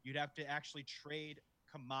healthy? You'd have to actually trade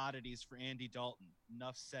commodities for Andy Dalton.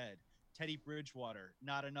 Enough said. Teddy Bridgewater,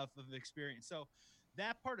 not enough of experience. So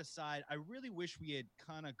that part aside, I really wish we had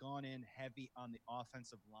kind of gone in heavy on the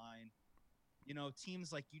offensive line. You know,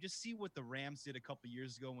 teams like, you just see what the Rams did a couple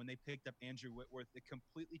years ago when they picked up Andrew Whitworth. It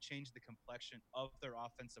completely changed the complexion of their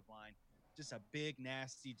offensive line. Just a big,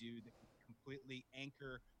 nasty dude that could completely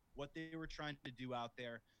anchor what they were trying to do out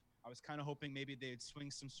there. I was kind of hoping maybe they'd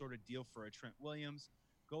swing some sort of deal for a Trent Williams.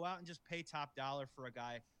 Go out and just pay top dollar for a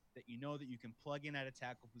guy that you know that you can plug in at a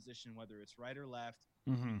tackle position, whether it's right or left.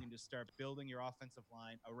 Mm-hmm. You can just start building your offensive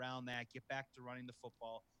line around that, get back to running the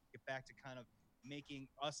football, get back to kind of making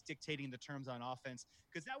us dictating the terms on offense.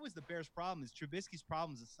 Because that was the Bears' problem, is Trubisky's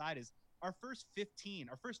problems aside, is our first 15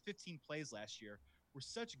 plays last year were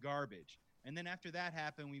such garbage. And then after that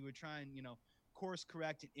happened, we would try and, you know, course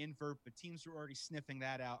correct and invert, but teams were already sniffing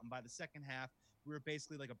that out. And by the second half, we were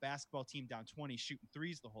basically like a basketball team down 20, shooting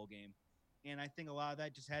threes the whole game. And I think a lot of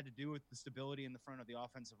that just had to do with the stability in the front of the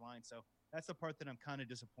offensive line. So that's the part that I'm kind of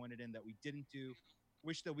disappointed in that we didn't do.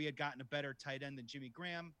 Wish that we had gotten a better tight end than Jimmy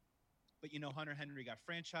Graham. But, you know, Hunter Henry got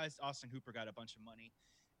franchised. Austin Hooper got a bunch of money.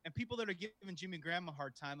 And people that are giving Jimmy Graham a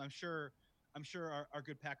hard time, I'm sure our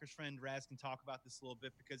good Packers friend Raz can talk about this a little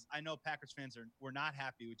bit, because I know Packers fans were not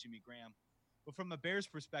happy with Jimmy Graham. But from a Bears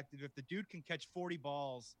perspective, if the dude can catch 40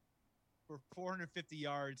 balls for 450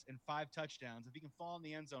 yards and 5 touchdowns, if he can fall in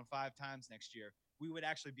the end zone 5 times next year, we would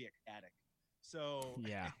actually be ecstatic. So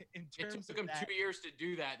yeah, in terms it took of him that, 2 years to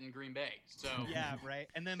do that in Green Bay. So yeah, right.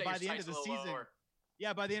 And then set by your the end of sights the a little season, lower.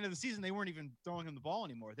 by the end of the season, they weren't even throwing him the ball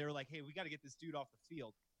anymore. They were like, hey, we got to get this dude off the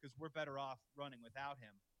field because we're better off running without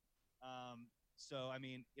him. So, I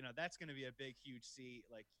mean, you know, that's going to be a big, huge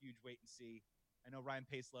huge wait and see. I know Ryan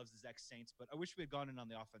Pace loves his ex-Saints, but I wish we had gone in on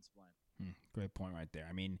the offensive line. Great point right there.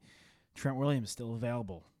 I mean, Trent Williams is still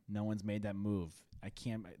available. No one's made that move.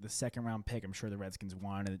 The second round pick, I'm sure the Redskins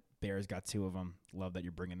wanted it. Bears got 2 of them. Love that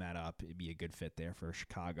you're bringing that up. It'd be a good fit there for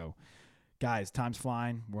Chicago. Guys, time's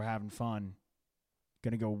flying. We're having fun.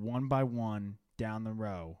 Going to go one by one down the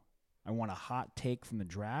row. I want a hot take from the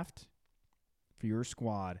draft for your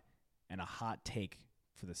squad and a hot take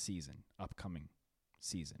for the season, upcoming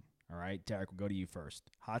season. All right, Derek, we'll go to you first.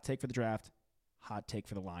 Hot take for the draft, hot take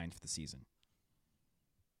for the Lions for the season.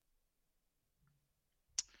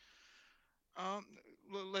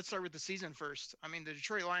 Let's start with the season first. I mean, the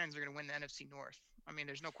Detroit Lions are going to win the NFC North. I mean,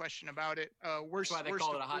 there's no question about it. That's why they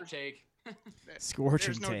call it a hot take. Scorching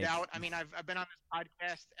There's no take. doubt. I mean, I've been on this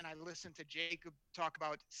podcast and I listened to Jacob talk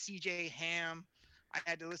about C.J. Ham. I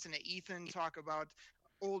had to listen to Ethan talk about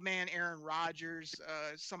old man Aaron Rodgers,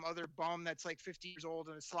 some other bum that's like 50 years old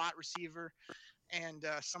and a slot receiver, and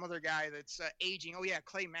some other guy that's aging. Oh, yeah,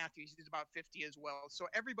 Clay Matthews. He's about 50 as well. So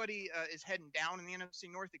everybody is heading down in the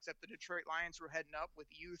NFC North except the Detroit Lions, who are heading up with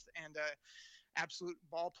youth and absolute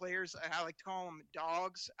ball players. I like to call them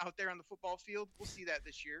dogs out there on the football field. We'll see that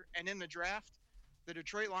this year. And in the draft, the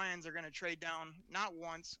Detroit Lions are going to trade down not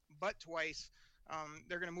once, but twice.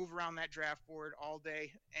 They're going to move around that draft board all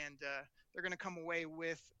day, and they're going to come away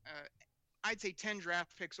with, I'd say, 10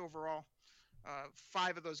 draft picks overall.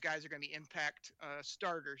 5 of those guys are going to be impact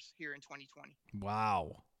starters here in 2020.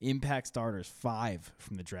 Wow. Impact starters, 5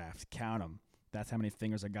 from the draft. Count them. That's how many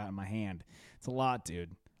fingers I got in my hand. It's a lot,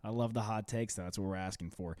 dude. I love the hot takes, though. That's what we're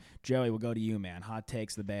asking for. Joey, we'll go to you, man. Hot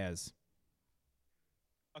takes, the Bears.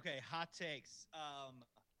 Okay, hot takes.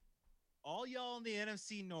 All y'all in the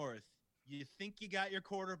NFC North, you think you got your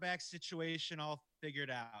quarterback situation all figured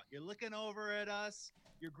out. You're looking over at us.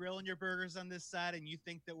 You're grilling your burgers on this side, and you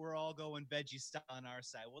think that we're all going veggie style on our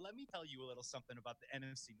side. Well, let me tell you a little something about the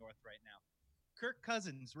NFC North right now. Kirk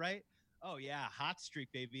Cousins, right? Oh, yeah, hot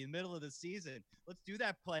streak, baby, in the middle of the season. Let's do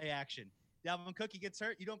that play action. Dalvin Cook, he gets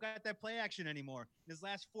hurt. You don't got that play action anymore. In his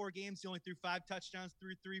last 4 games, he only threw 5 touchdowns,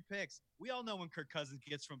 threw 3 picks. We all know when Kirk Cousins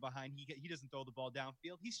gets from behind, he doesn't throw the ball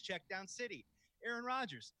downfield. He's checked down city. Aaron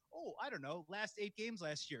Rodgers, I don't know, last 8 games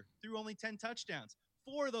last year, threw only 10 touchdowns.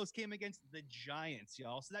 4 of those came against the Giants,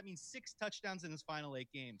 y'all. So that means 6 touchdowns in his final 8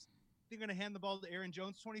 games. They're going to hand the ball to Aaron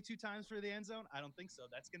Jones 22 times for the end zone? I don't think so.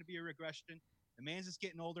 That's going to be a regression. The man's just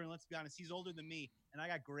getting older, and let's be honest, he's older than me, and I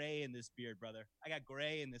got gray in this beard, brother. I got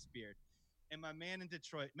gray in this beard. And my man in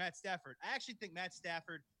Detroit, Matt Stafford. I actually think Matt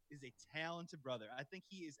Stafford is a talented brother. I think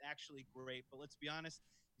he is actually great. But let's be honest,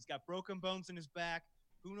 he's got broken bones in his back.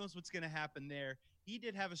 Who knows what's going to happen there? He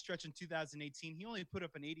did have a stretch in 2018. He only put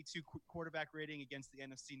up an 82 quarterback rating against the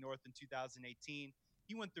NFC North in 2018.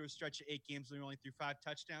 He went through a stretch of 8 games where he only threw 5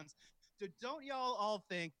 touchdowns. So don't y'all all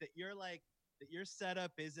think that that your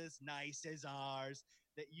setup is as nice as ours,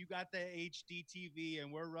 that you got the HD TV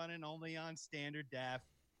and we're running only on standard def.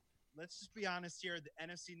 let's just be honest here. The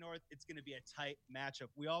NFC North, it's going to be a tight matchup.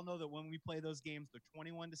 We all know that when we play those games, they're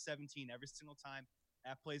 21-17 every single time.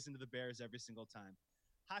 That plays into the Bears every single time.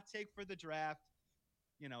 Hot take for the draft.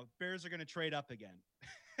 Bears are going to trade up again.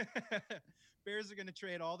 Bears are going to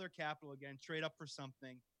trade all their capital again, trade up for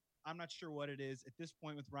something. I'm not sure what it is at this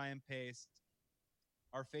point with Ryan Pace,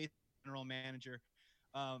 our faith general manager.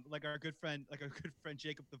 Like our good friend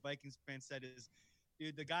Jacob, the Vikings fan, said is,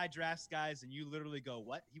 dude, the guy drafts guys and you literally go,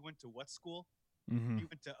 what? He went to what school? Mm-hmm. He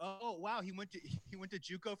went to, oh wow, he went to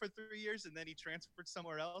JUCO for 3 years and then he transferred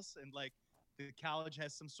somewhere else, and like the college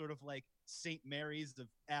has some sort of like St. Mary's of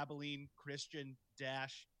Abilene Christian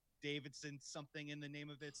Davidson something in the name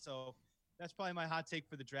of it. So that's probably my hot take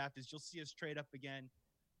for the draft is you'll see us trade up again.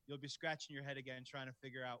 You'll be scratching your head again trying to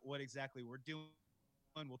figure out what exactly we're doing.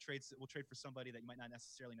 We'll trade for somebody that you might not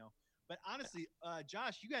necessarily know. But honestly,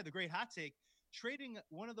 Josh, you had the great hot take, trading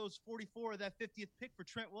one of those 44 of that 50th pick for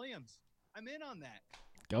Trent Williams. I'm in on that.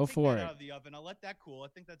 Go for it. Out of the oven. I'll let that cool. I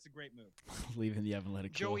think that's a great move. Leave in the oven, let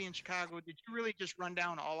it cool. Joey in Chicago, did you really just run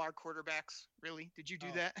down all our quarterbacks? Really? Did you do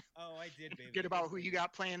that? Oh, I did, baby. Forget about who you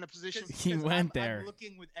got playing the position. He went there. I'm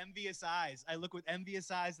looking with envious eyes. I look with envious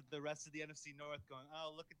eyes at the rest of the NFC North going,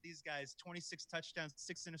 oh, look at these guys. 26 touchdowns,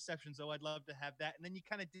 6 interceptions. Oh, I'd love to have that. And then you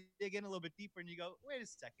kind of dig in a little bit deeper and you go, wait a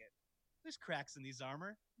second. There's cracks in these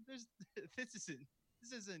armor. This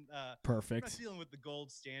isn't perfect. I'm not dealing with the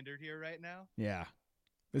gold standard here right now. Yeah.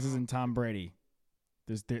 This isn't Tom Brady.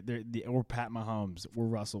 Or Pat Mahomes. Or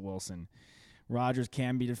Russell Wilson. Rodgers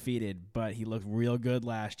can be defeated, but he looked real good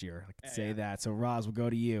last year. I can say that. So, Roz, we'll go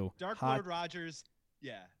to you. Lord Rodgers,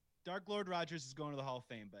 Dark Lord Rodgers is going to the Hall of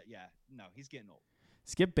Fame, but no, he's getting old.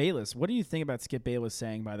 Skip Bayless. What do you think about Skip Bayless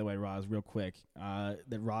saying, by the way, Roz, real quick,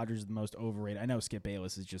 that Rodgers is the most overrated? I know Skip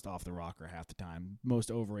Bayless is just off the rocker half the time. Most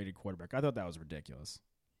overrated quarterback. I thought that was ridiculous.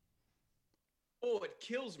 Oh, what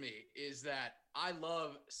kills me is that I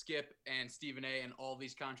love Skip and Stephen A. and all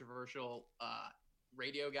these controversial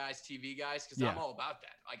radio guys, TV guys, because I'm all about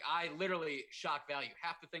that. Like, I literally shock value.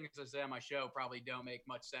 Half the things I say on my show probably don't make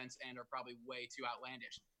much sense and are probably way too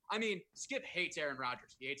outlandish. I mean, Skip hates Aaron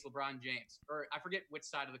Rodgers. He hates LeBron James. Or I forget which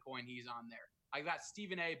side of the coin he's on there. I got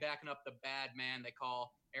Stephen A. backing up the bad man they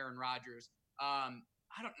call Aaron Rodgers. I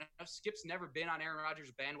don't know. Skip's never been on Aaron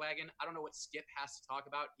Rodgers' bandwagon. I don't know what Skip has to talk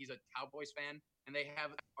about. He's a Cowboys fan, and they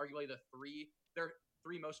have arguably their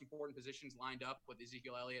three most important positions lined up with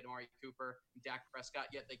Ezekiel Elliott, Amari Cooper, and Dak Prescott,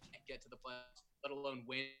 yet they can't get to the playoffs, let alone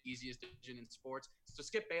win the easiest division in sports. So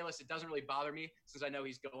Skip Bayless, it doesn't really bother me since I know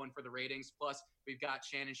he's going for the ratings. Plus, we've got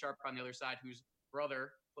Shannon Sharpe on the other side, whose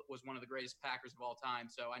brother was one of the greatest Packers of all time.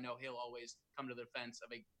 So I know he'll always come to the defense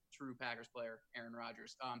of a true Packers player, Aaron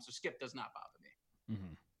Rodgers. So Skip does not bother me.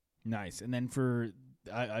 Mm-hmm. Nice. And then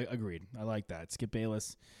I agreed. I like that. Skip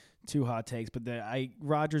Bayless, 2 hot takes, but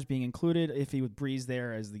Rodgers being included, iffy with Breeze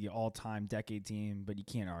there as the all-time decade team, but you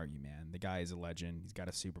can't argue, man. The guy is a legend. He's got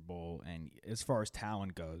a Super Bowl, and as far as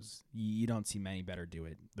talent goes, you don't see many better do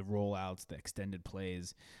it. The rollouts, the extended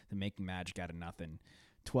plays, the making magic out of nothing.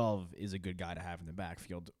 12 is a good guy to have in the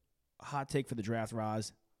backfield. Hot take for the draft,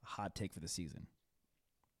 Roz. Hot take for the season.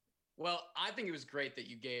 Well, I think it was great that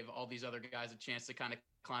you gave all these other guys a chance to kind of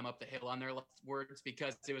climb up the hill on their words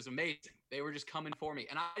because it was amazing. They were just coming for me.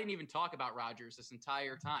 And I didn't even talk about Rodgers this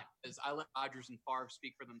entire time because I let Rodgers and Favre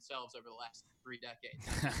speak for themselves over the last 3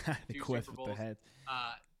 decades. The 2 quiff Super with Bowls, the head.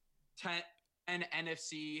 10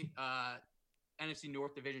 NFC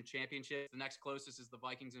North Division championships. The next closest is the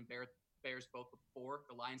Vikings and Bears both with 4.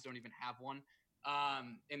 The Lions don't even have one.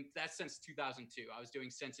 And that's since 2002. I was doing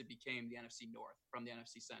since it became the NFC North from the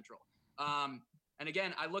NFC Central. And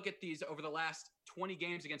again, I look at these over the last 20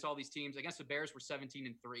 games against all these teams. Against the Bears, we're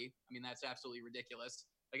 17-3. I mean, that's absolutely ridiculous.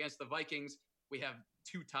 Against the Vikings, we have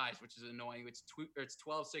 2 ties, which is annoying. It's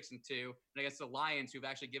 12-6-2. And against the Lions, who've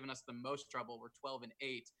actually given us the most trouble, we're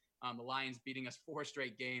 12-8. The Lions beating us 4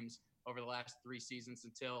 straight games over the last 3 seasons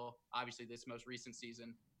until obviously this most recent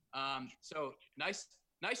season. So nice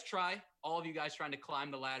try. All of you guys trying to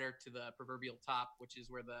climb the ladder to the proverbial top, which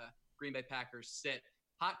is where the Green Bay Packers sit.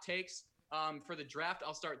 Hot takes for the draft.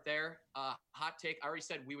 I'll start there. Hot take. I already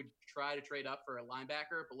said we would try to trade up for a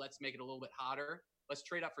linebacker, but let's make it a little bit hotter. Let's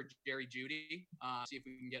trade up for Jerry Jeudy. See if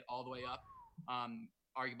we can get all the way up,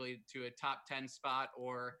 arguably to a top 10 spot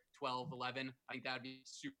or 12, 11. I think that would be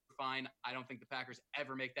super fine. I don't think the Packers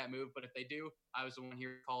ever make that move, but if they do, I was the one here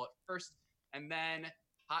to call it first. And then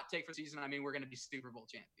hot take for the season, I mean, we're going to be Super Bowl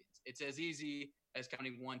champions. It's as easy as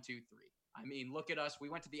counting 1, 2, 3. I mean, look at us. We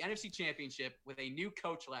went to the NFC Championship with a new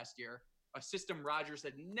coach last year, a system Rodgers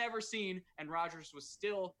had never seen, and Rodgers was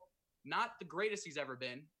still not the greatest he's ever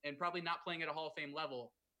been and probably not playing at a Hall of Fame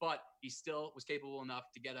level. but he still was capable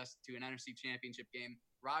enough to get us to an NFC Championship game.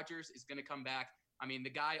 Rodgers is going to come back. I mean, the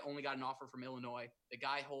guy only got an offer from Illinois. The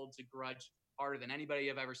guy holds a grudge harder than anybody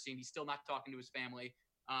I've ever seen. He's still not talking to his family.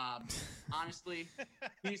 Honestly,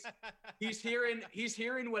 he's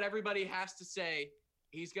hearing what everybody has to say.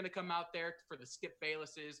 He's going to come out there for the Skip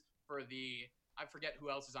Baylesses, for the I forget who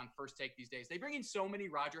else is on First Take these days. They bring in so many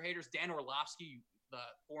Roger haters. Dan Orlovsky, the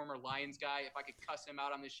former Lions guy. If I could cuss him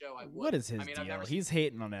out on this show, I would. What is his deal? He's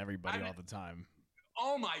hating on everybody all the time.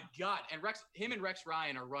 Oh my God! And him and Rex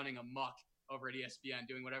Ryan are running amok over at ESPN,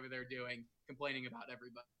 doing whatever they're doing, complaining about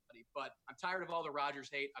everybody. But I'm tired of all the Rodgers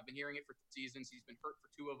hate. I've been hearing it for seasons. He's been hurt for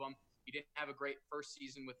 2 of them. He didn't have a great first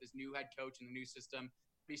season with his new head coach and the new system.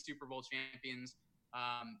 Be Super Bowl champions.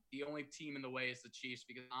 The only team in the way is the Chiefs,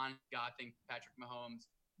 because on God, I think Patrick Mahomes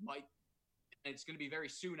might. And it's going to be very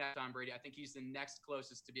soon after Tom Brady. I think he's the next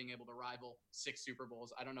closest to being able to rival 6 Super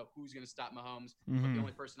Bowls. I don't know who's going to stop Mahomes, but the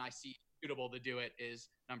only person I see suitable to do it is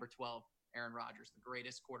number 12, Aaron Rodgers, the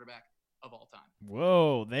greatest quarterback of all time.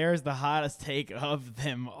 Whoa, there's the hottest take of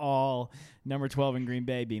them all. Number 12 in Green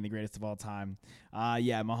Bay being the greatest of all time.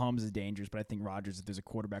 Yeah, Mahomes is dangerous, but I think Rodgers, if there's a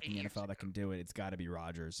quarterback in the NFL that can do it, it's got to be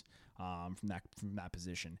Rodgers from that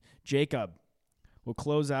position. Jacob, we'll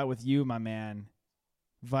close out with you, my man.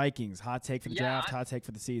 Vikings, hot take for the draft, hot take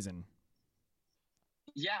for the season.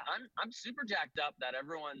 Yeah, I'm super jacked up that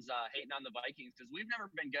everyone's hating on the Vikings, because we've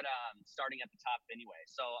never been good starting at the top anyway.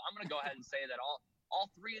 So I'm going to go ahead and say that all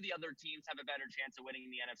 3 of the other teams have a better chance of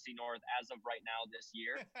winning the NFC North as of right now this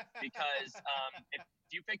year, because if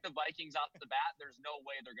you pick the Vikings off the bat, there's no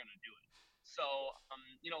way they're going to do it. So,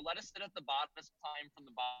 let us sit at the bottom, let's climb from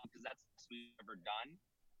the bottom, because that's what we've ever done.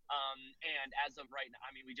 And as of right now,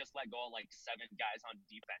 I mean, we just let go of like 7 guys on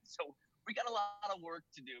defense. So we got a lot of work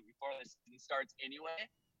to do before this season starts anyway.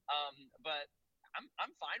 But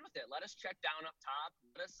I'm fine with it. Let us check down up top.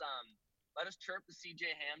 Let us chirp the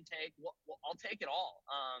CJ Ham take. I'll take it all.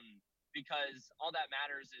 Because all that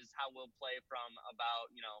matters is how we'll play from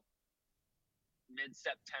about,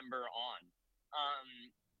 mid-September on.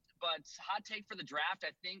 But hot take for the draft,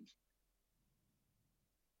 I think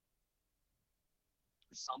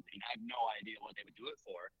something. I have no idea what they would do it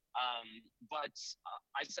for. But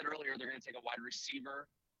I said earlier they're going to take a wide receiver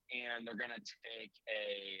and they're going to take a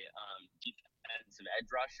defensive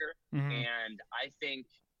edge rusher. And I think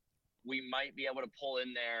we might be able to pull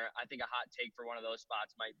in there. I think a hot take for one of those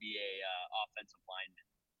spots might be a offensive lineman,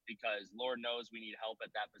 because Lord knows we need help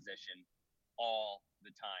at that position all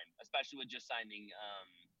the time, especially with just signing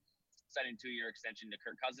 2-year extension to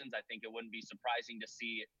Kirk Cousins. I think it wouldn't be surprising to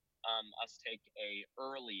see us take a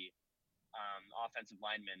early offensive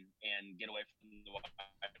lineman and get away from the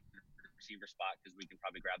wide receiver spot, because we can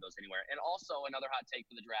probably grab those anywhere. And also another hot take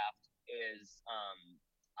for the draft is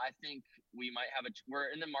I think we might have we're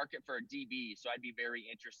in the market for a DB, so I'd be very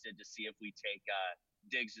interested to see if we take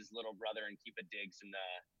Diggs' little brother and keep a Diggs in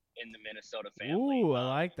the Minnesota family. Ooh, I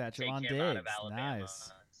like that. Javon Diggs.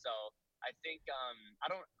 Nice. So I think I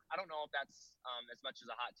don't know if that's as much as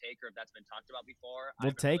a hot take or if that's been talked about before.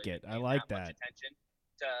 We'll take it. I like that.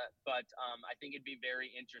 But I think it'd be very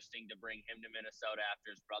interesting to bring him to Minnesota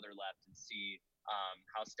after his brother left and see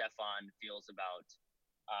how Stefan feels about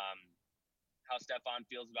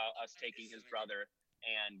us taking his brother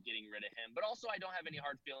and getting rid of him. But also, I don't have any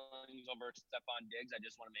hard feelings over Stefan Diggs. I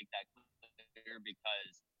just want to make that clear,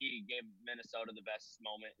 because he gave Minnesota the best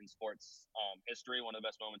moment in sports history, one of the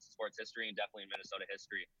best moments in sports history, and definitely in Minnesota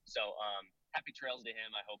history. So happy trails to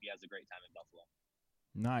him. I hope he has a great time in Buffalo.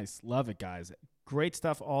 Nice. Love it, guys. Great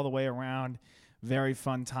stuff all the way around. Very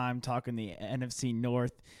fun time talking the NFC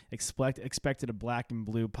North. Expected a black and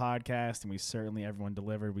blue podcast, and everyone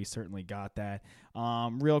delivered. We certainly got that.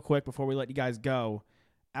 Real quick, before we let you guys go,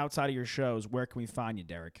 outside of your shows, where can we find you,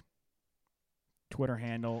 Derek? Twitter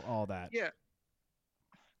handle, all that.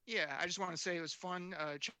 Yeah, I just want to say it was fun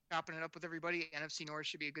chopping it up with everybody. NFC North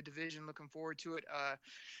should be a good division. Looking forward to it.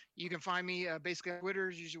 You can find me basically on Twitter,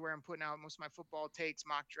 is usually where I'm putting out most of my football takes,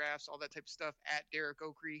 mock drafts, all that type of stuff, at Derek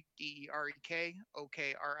Okrie, DEREK,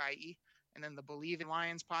 OKRIE. And then the Believe in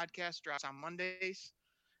Lions podcast drops on Mondays.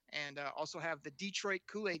 And also have the Detroit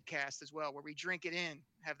Kool-Aid cast as well, where we drink it in,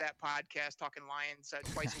 have that podcast talking Lions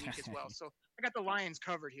twice a week as well. So I got the Lions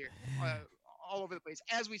covered here. All over the place,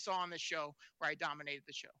 as we saw on this show where I dominated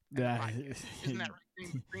the show. Isn't that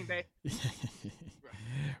right, Green Bay?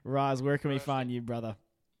 Roz, where can we find you, brother?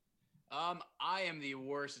 I am the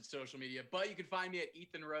worst at social media, but you can find me at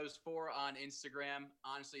Ethan Rose 4 on Instagram.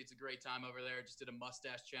 Honestly, it's a great time over there. Just did a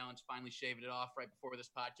mustache challenge, finally shaved it off right before this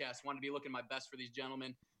podcast. Wanted to be looking my best for these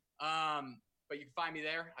gentlemen. But you can find me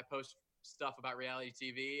there. I post stuff about reality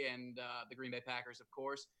TV and the Green Bay Packers, of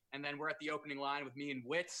course. And then we're at the opening line with me and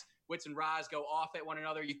Wits. Wits and Roz go off at one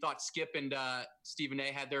another. You thought Skip and Stephen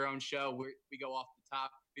A had their own show. We go off the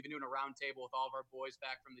top. We've been doing a roundtable with all of our boys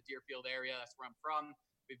back from the Deerfield area. That's where I'm from.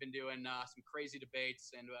 We've been doing some crazy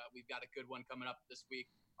debates, and we've got a good one coming up this week.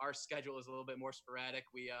 Our schedule is a little bit more sporadic.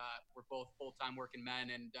 We're both full-time working men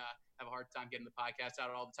and have a hard time getting the podcast out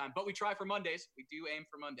all the time. But we try for Mondays. We do aim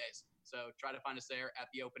for Mondays. So try to find us there at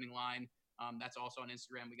the opening line. That's also on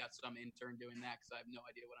Instagram. We got some intern doing that because I have no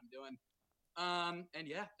idea what I'm doing. And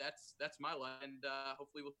yeah, that's my life. And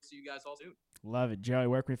hopefully we'll see you guys all soon. Love it. Joey,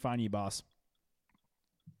 where can we find you, boss?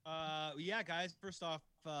 Yeah, guys, first off,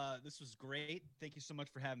 this was great. Thank you so much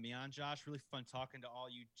for having me on, Josh. Really fun talking to all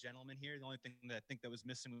you gentlemen here. The only thing that I think that was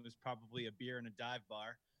missing was probably a beer and a dive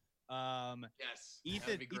bar. Yes,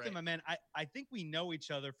 Ethan, my man, I think we know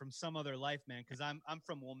each other from some other life, man, because I'm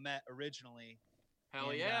from Wilmette originally.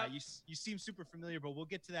 Hell yeah. You seem super familiar, but we'll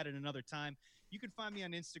get to that at another time. You can find me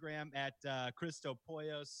on Instagram at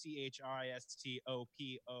Christopollos,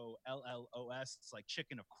 CHRISTOPOLLOS. It's like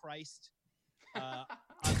chicken of Christ.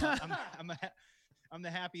 I'm the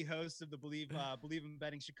happy host of the Believe in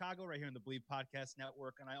Betting Chicago right here on the Believe Podcast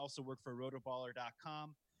Network, and I also work for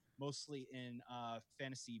rotoballer.com, mostly in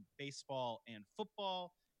fantasy baseball and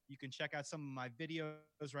football. You can check out some of my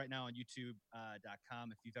videos right now on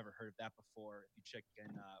youtube.com if you've ever heard of that before. If you check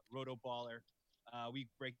in Rotoballer, we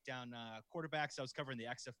break down quarterbacks. I was covering the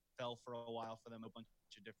XFL for a while for them, a bunch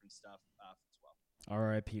of different stuff as well.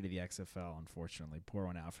 R.I.P. to the XFL, unfortunately. Pour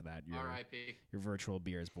one out for that. R.I.P. Your virtual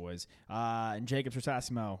beers, boys. And Jacob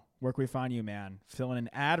Sertasimo, where can we find you, man? Filling in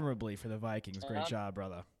admirably for the Vikings. Great job,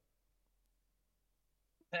 brother.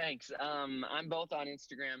 Thanks. I'm both on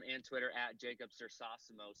Instagram and Twitter at Jacob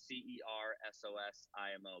Sersosimo,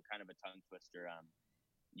 Cersosimo. Kind of a tongue twister.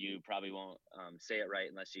 You probably won't say it right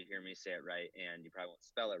unless you hear me say it right, and you probably won't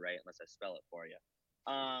spell it right unless I spell it for you.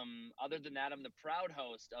 Other than that, I'm the proud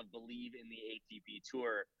host of Believe in the ATP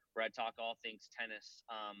Tour, where I talk all things tennis.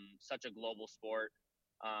 Such a global sport,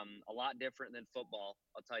 a lot different than football,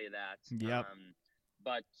 I'll tell you that. Yep.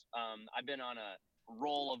 But I've been on a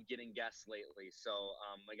roll of getting guests lately. So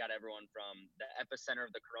I got everyone from the epicenter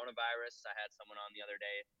of the coronavirus. I had someone on the other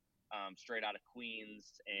day, straight out of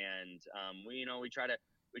Queens, and we try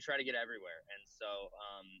to get everywhere. And so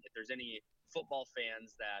if there's any football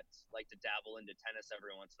fans that like to dabble into tennis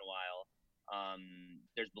every once in a while,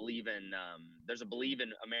 there's a Believe in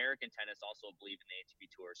American tennis, also a Believe in the ATP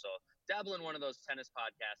Tour. So dabble in one of those tennis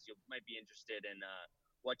podcasts. You might be interested in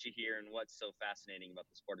what you hear and what's so fascinating about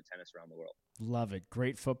the sport of tennis around the world. Love it.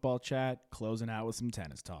 Great football chat. Closing out with some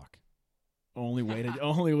tennis talk. Only way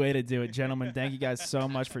to do it, gentlemen. Thank you guys so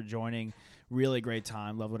much for joining. Really great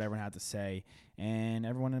time. Love what everyone had to say, and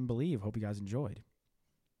everyone in Believe. Hope you guys enjoyed.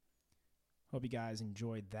 Hope you guys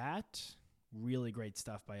enjoyed that. Really great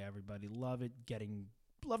stuff by everybody. Love it.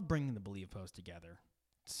 Love bringing the Believe post together.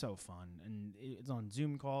 It's so fun. And it's on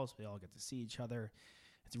Zoom calls. We all get to see each other.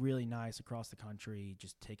 It's really nice across the country.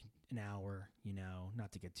 Just take an hour,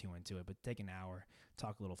 not to get too into it, but take an hour,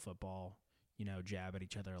 talk a little football, jab at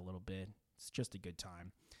each other a little bit. It's just a good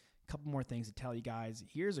time. A couple more things to tell you guys.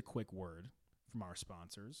 Here's a quick word from our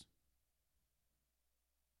sponsors.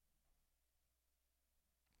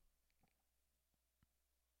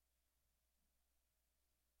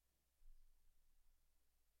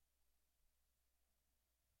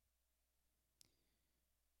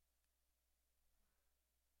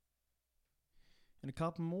 And a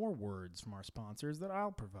couple more words from our sponsors that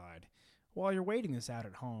I'll provide. While you're waiting this out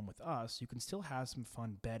at home with us, you can still have some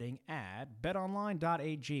fun betting at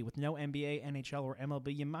betonline.ag. With no NBA, NHL, or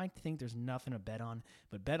MLB, you might think there's nothing to bet on,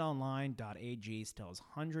 but betonline.ag still has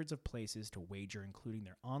hundreds of places to wager, including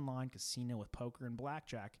their online casino with poker and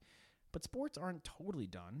blackjack. But sports aren't totally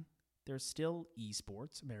done. There's still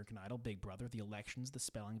esports, American Idol, Big Brother, the elections, the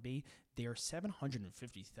spelling bee, their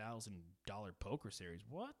 $750,000 poker series.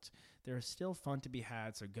 What? There's still fun to be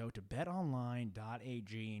had, so go to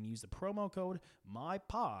betonline.ag and use the promo code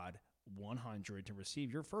MYPOD100 to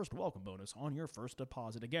receive your first welcome bonus on your first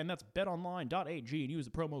deposit. Again, that's betonline.ag and use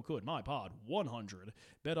the promo code MYPOD100.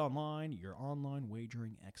 BetOnline, your online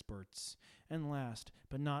wagering experts. And last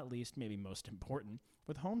but not least, maybe most important,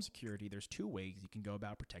 with home security, there's two ways you can go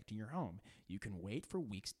about protecting your home. You can wait for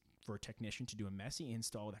weeks for a technician to do a messy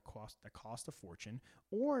install that costs a fortune,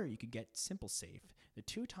 or you could get SimpliSafe, the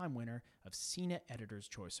two-time winner of CNET Editor's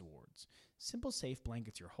Choice Awards. SimpliSafe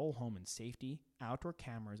blankets your whole home in safety. Outdoor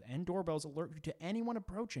cameras and doorbells alert you to anyone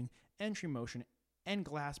approaching. Entry motion and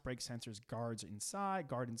glass break sensors guard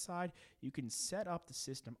inside. You can set up the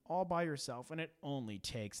system all by yourself, and it only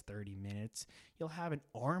takes 30 minutes. You'll have an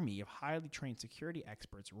army of highly trained security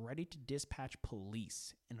experts ready to dispatch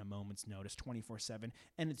police in a moment's notice 24/7,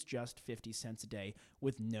 and it's just 50 cents a day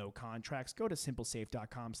with no contracts. Go to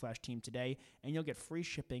simplesafe.com/team today, and you'll get free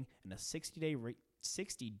shipping and a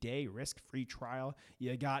 60-day risk-free trial.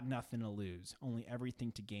 You got nothing to lose, only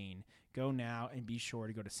everything to gain. Go now and be sure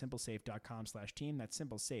to go to simplesafe.com/team. That's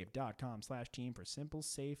simplesafe.com/team for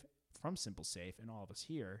from Simple Safe and all of us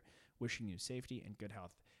here, wishing you safety and good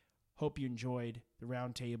health. Hope you enjoyed the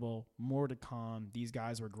roundtable. More to come. These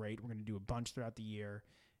guys were great. We're going to do a bunch throughout the year.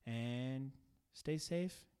 And stay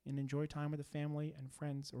safe and enjoy time with the family and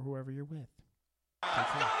friends or whoever you're with. Take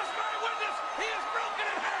care.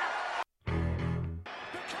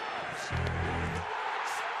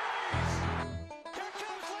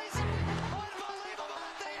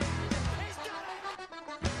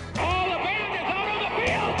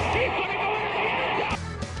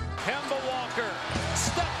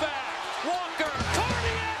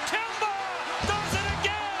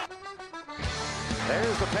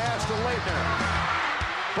 There's the pass to Leitner.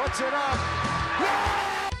 Puts it up.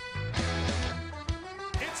 Yeah!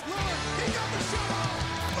 It's Lillard. He got the shot off.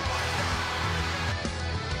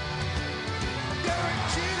 Derek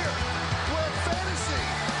Jeter, where fantasy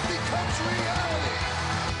becomes reality.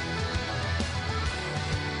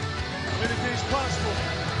 Anything's possible.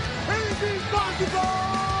 Anything's possible.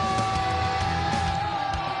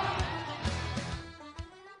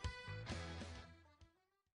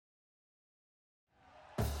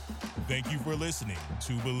 Thank you for listening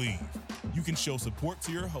to Believe. You can show support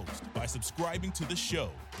to your host by subscribing to the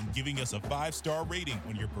show and giving us a 5-star rating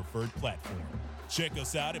on your preferred platform. Check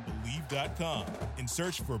us out at Believe.com and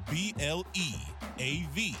search for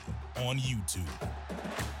BLEAV on YouTube.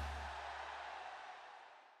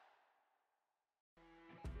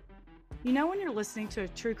 You know when you're listening to a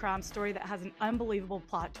true crime story that has an unbelievable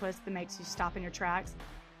plot twist that makes you stop in your tracks?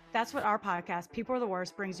 That's what our podcast, People Are the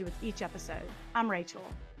Worst, brings you with each episode. I'm Rachel.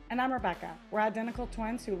 And I'm Rebecca. We're identical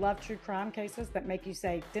twins who love true crime cases that make you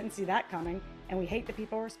say, didn't see that coming, and we hate the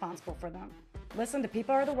people responsible for them. Listen to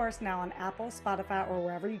People Are the Worst now on Apple, Spotify, or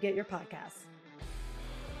wherever you get your podcasts.